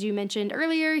fact, as you mentioned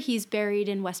earlier, he's buried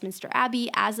in Westminster Abbey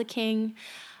as a king.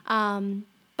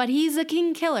 But he's a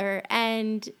king killer,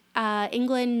 and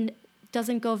England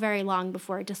doesn't go very long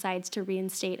before it decides to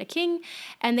reinstate a king,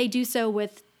 and they do so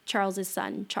with Charles's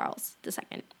son, Charles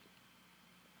II.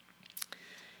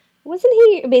 Wasn't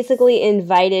he basically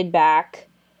invited back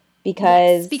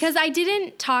because... Yes, because I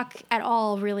didn't talk at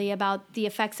all really about the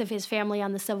effects of his family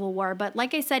on the Civil War, but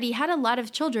like I said, he had a lot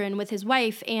of children with his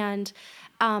wife, and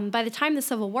by the time the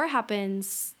Civil War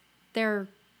happens,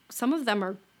 some of them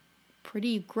are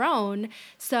pretty grown.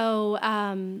 So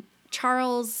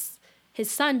Charles, his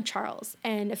son Charles,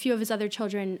 and a few of his other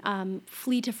children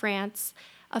flee to France.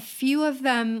 A few of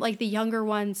them, like the younger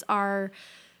ones, are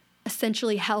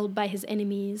essentially held by his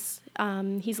enemies.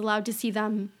 He's allowed to see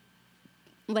them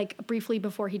like briefly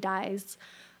before he dies.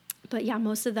 But yeah,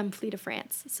 most of them flee to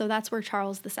France. So that's where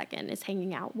Charles II is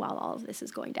hanging out while all of this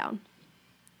is going down.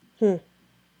 Yeah.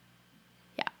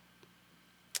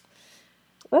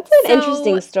 That's an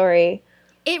interesting story.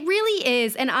 It really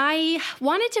is. And I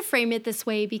wanted to frame it this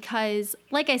way because,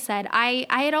 like I said, I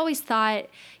had always thought,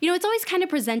 it's always kind of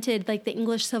presented like the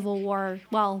English Civil War.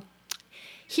 Well,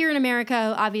 here in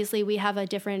America, obviously, we have a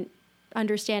different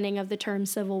understanding of the term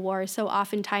Civil War. So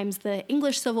oftentimes the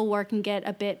English Civil War can get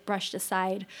a bit brushed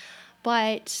aside.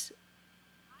 But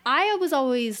I was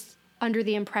always under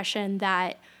the impression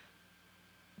that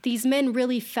these men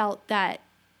really felt that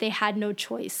they had no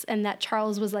choice and that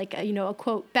Charles was like a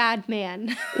quote, bad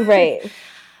man. Right.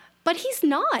 But he's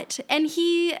not. And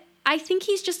I think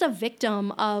he's just a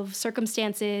victim of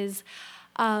circumstances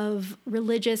of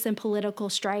religious and political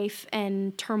strife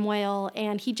and turmoil,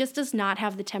 and he just does not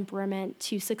have the temperament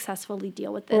to successfully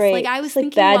deal with this. Right. Like I was like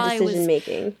thinking bad decision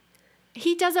making.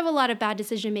 He does have a lot of bad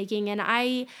decision making, and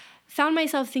I found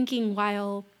myself thinking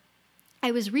while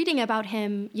I was reading about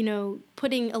him,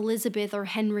 putting Elizabeth or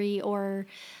Henry or,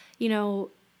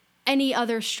 any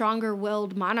other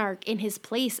stronger-willed monarch in his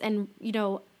place, and,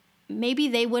 maybe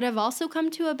they would have also come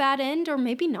to a bad end, or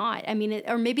maybe not. I mean,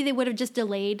 or maybe they would have just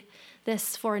delayed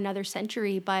this for another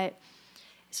century, but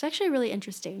it's actually really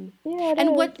interesting. Yeah,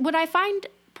 and what I find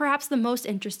perhaps the most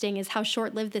interesting is how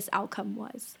short-lived this outcome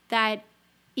was. That,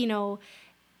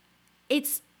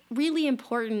 it's really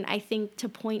important, I think, to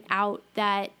point out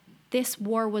that this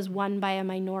war was won by a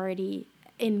minority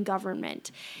in government.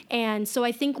 And so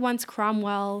I think once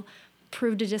Cromwell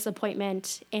proved a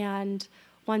disappointment and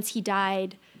once he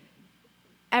died,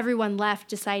 everyone left,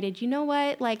 decided,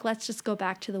 let's just go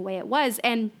back to the way it was.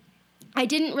 And I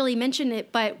didn't really mention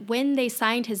it, but when they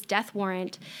signed his death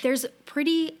warrant, there's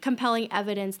pretty compelling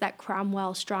evidence that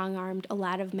Cromwell strong-armed a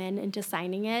lot of men into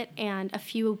signing it, and a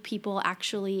few people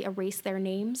actually erased their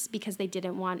names because they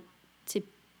didn't want to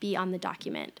be on the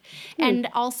document. And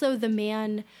also the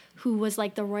man who was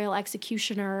like the royal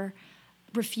executioner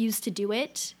refused to do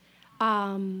it.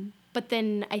 But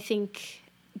then I think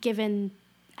given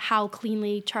how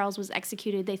cleanly Charles was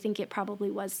executed, they think it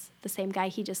probably was the same guy.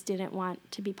 He just didn't want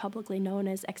to be publicly known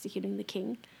as executing the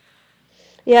king.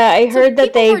 Yeah, I heard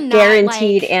that they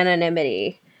guaranteed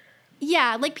anonymity.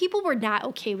 Yeah, people were not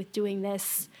okay with doing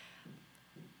this,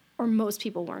 or most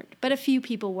people weren't, but a few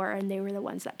people were, and they were the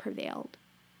ones that prevailed.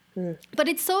 But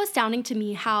it's so astounding to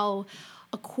me how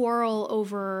a quarrel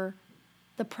over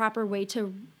the proper way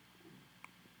to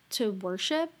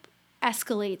worship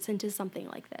escalates into something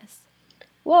like this.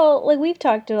 Well, we've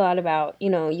talked a lot about,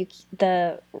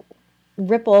 the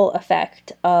ripple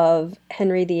effect of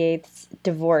Henry VIII's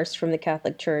divorce from the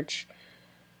Catholic Church.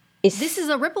 This is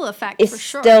a ripple effect, for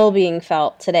sure. Is still being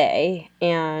felt today,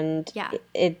 and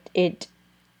it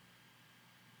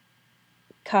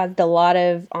caused a lot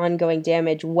of ongoing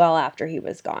damage well after he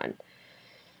was gone.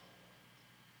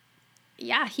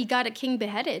 Yeah, he got a king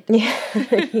beheaded.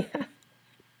 Yeah.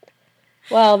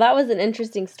 Well, that was an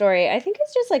interesting story. I think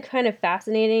it's just kind of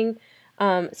fascinating.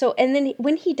 And then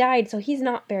when he died, so he's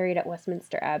not buried at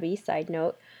Westminster Abbey, side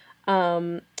note.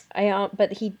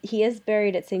 But he is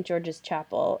buried at St. George's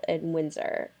Chapel in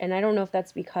Windsor. And I don't know if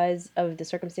that's because of the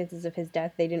circumstances of his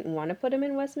death. They didn't want to put him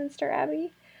in Westminster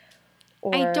Abbey.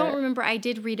 I don't remember. I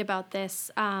did read about this.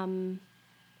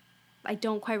 I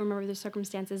don't quite remember the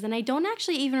circumstances. And I don't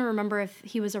actually even remember if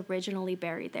he was originally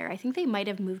buried there. I think they might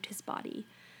have moved his body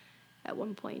at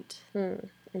one point.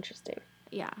 Interesting.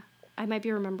 Yeah, I might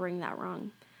be remembering that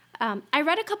wrong. I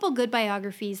read a couple good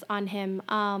biographies on him,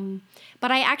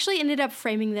 but I actually ended up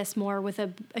framing this more with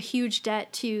a huge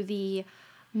debt to the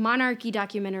Monarchy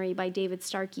documentary by David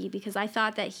Starkey, because I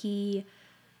thought that he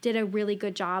did a really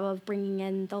good job of bringing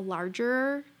in the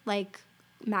larger,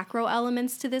 macro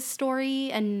elements to this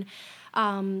story. And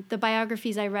the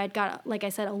biographies I read got, like I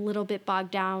said, a little bit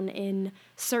bogged down in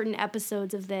certain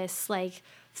episodes of this. Like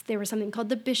there was something called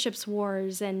the Bishops'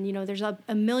 Wars, and, you know, there's a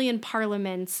million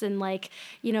parliaments, and, like,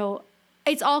 you know,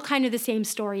 it's all kind of the same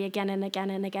story again and again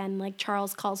and again. Like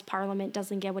Charles calls Parliament,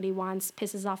 doesn't get what he wants,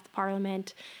 pisses off the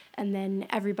Parliament, and then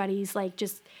everybody's like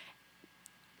just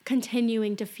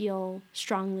continuing to feel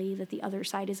strongly that the other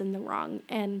side is in the wrong.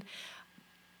 And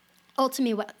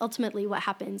ultimately what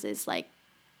happens is, like,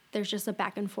 there's just a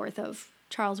back and forth of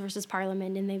Charles versus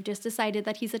Parliament, and they've just decided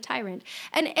that he's a tyrant.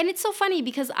 And it's so funny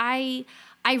because I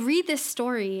read this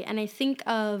story and I think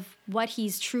of what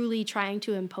he's truly trying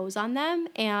to impose on them.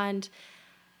 And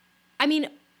I mean,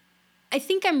 I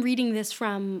think I'm reading this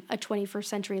from a 21st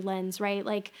century lens, right?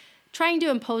 Like, trying to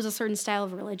impose a certain style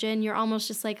of religion, you're almost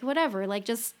just like, whatever, like,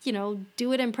 just, you know,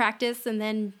 do it in practice and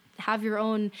then have your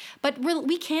own. But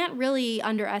we can't really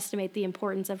underestimate the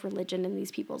importance of religion in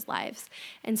these people's lives.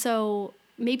 And so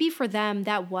maybe for them,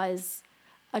 that was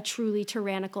a truly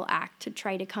tyrannical act to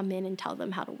try to come in and tell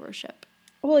them how to worship.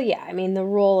 Well, yeah, I mean, the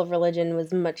role of religion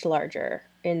was much larger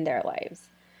in their lives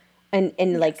and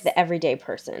in, like, Yes. the everyday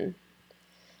person,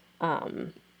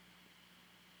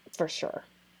 for sure.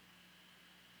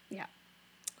 Yeah.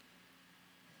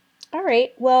 All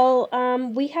right. Well,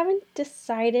 we haven't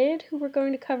decided who we're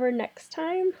going to cover next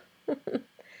time.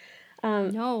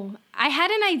 No, I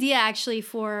had an idea actually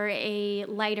for a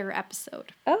lighter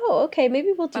episode, Oh, okay.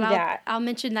 Maybe we'll do but that. I'll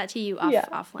mention that to you Yeah,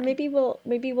 offline.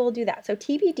 maybe we'll do that. So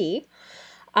TBD.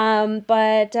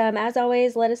 But as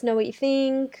always, let us know what you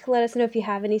think. Let us know if you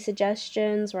have any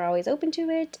suggestions. We're always open to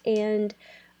it. And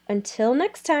until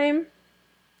next time,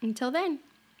 Until then.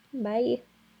 bye.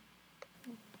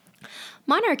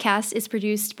 Monarchast is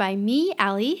produced by me,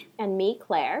 Allie. And me,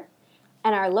 Claire.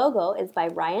 And our logo is by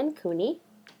Ryan Cooney.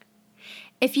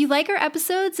 If you like our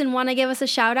episodes and want to give us a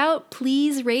shout out,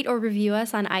 please rate or review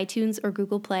us on iTunes or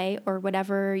Google Play or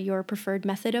whatever your preferred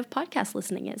method of podcast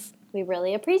listening is. We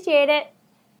really appreciate it.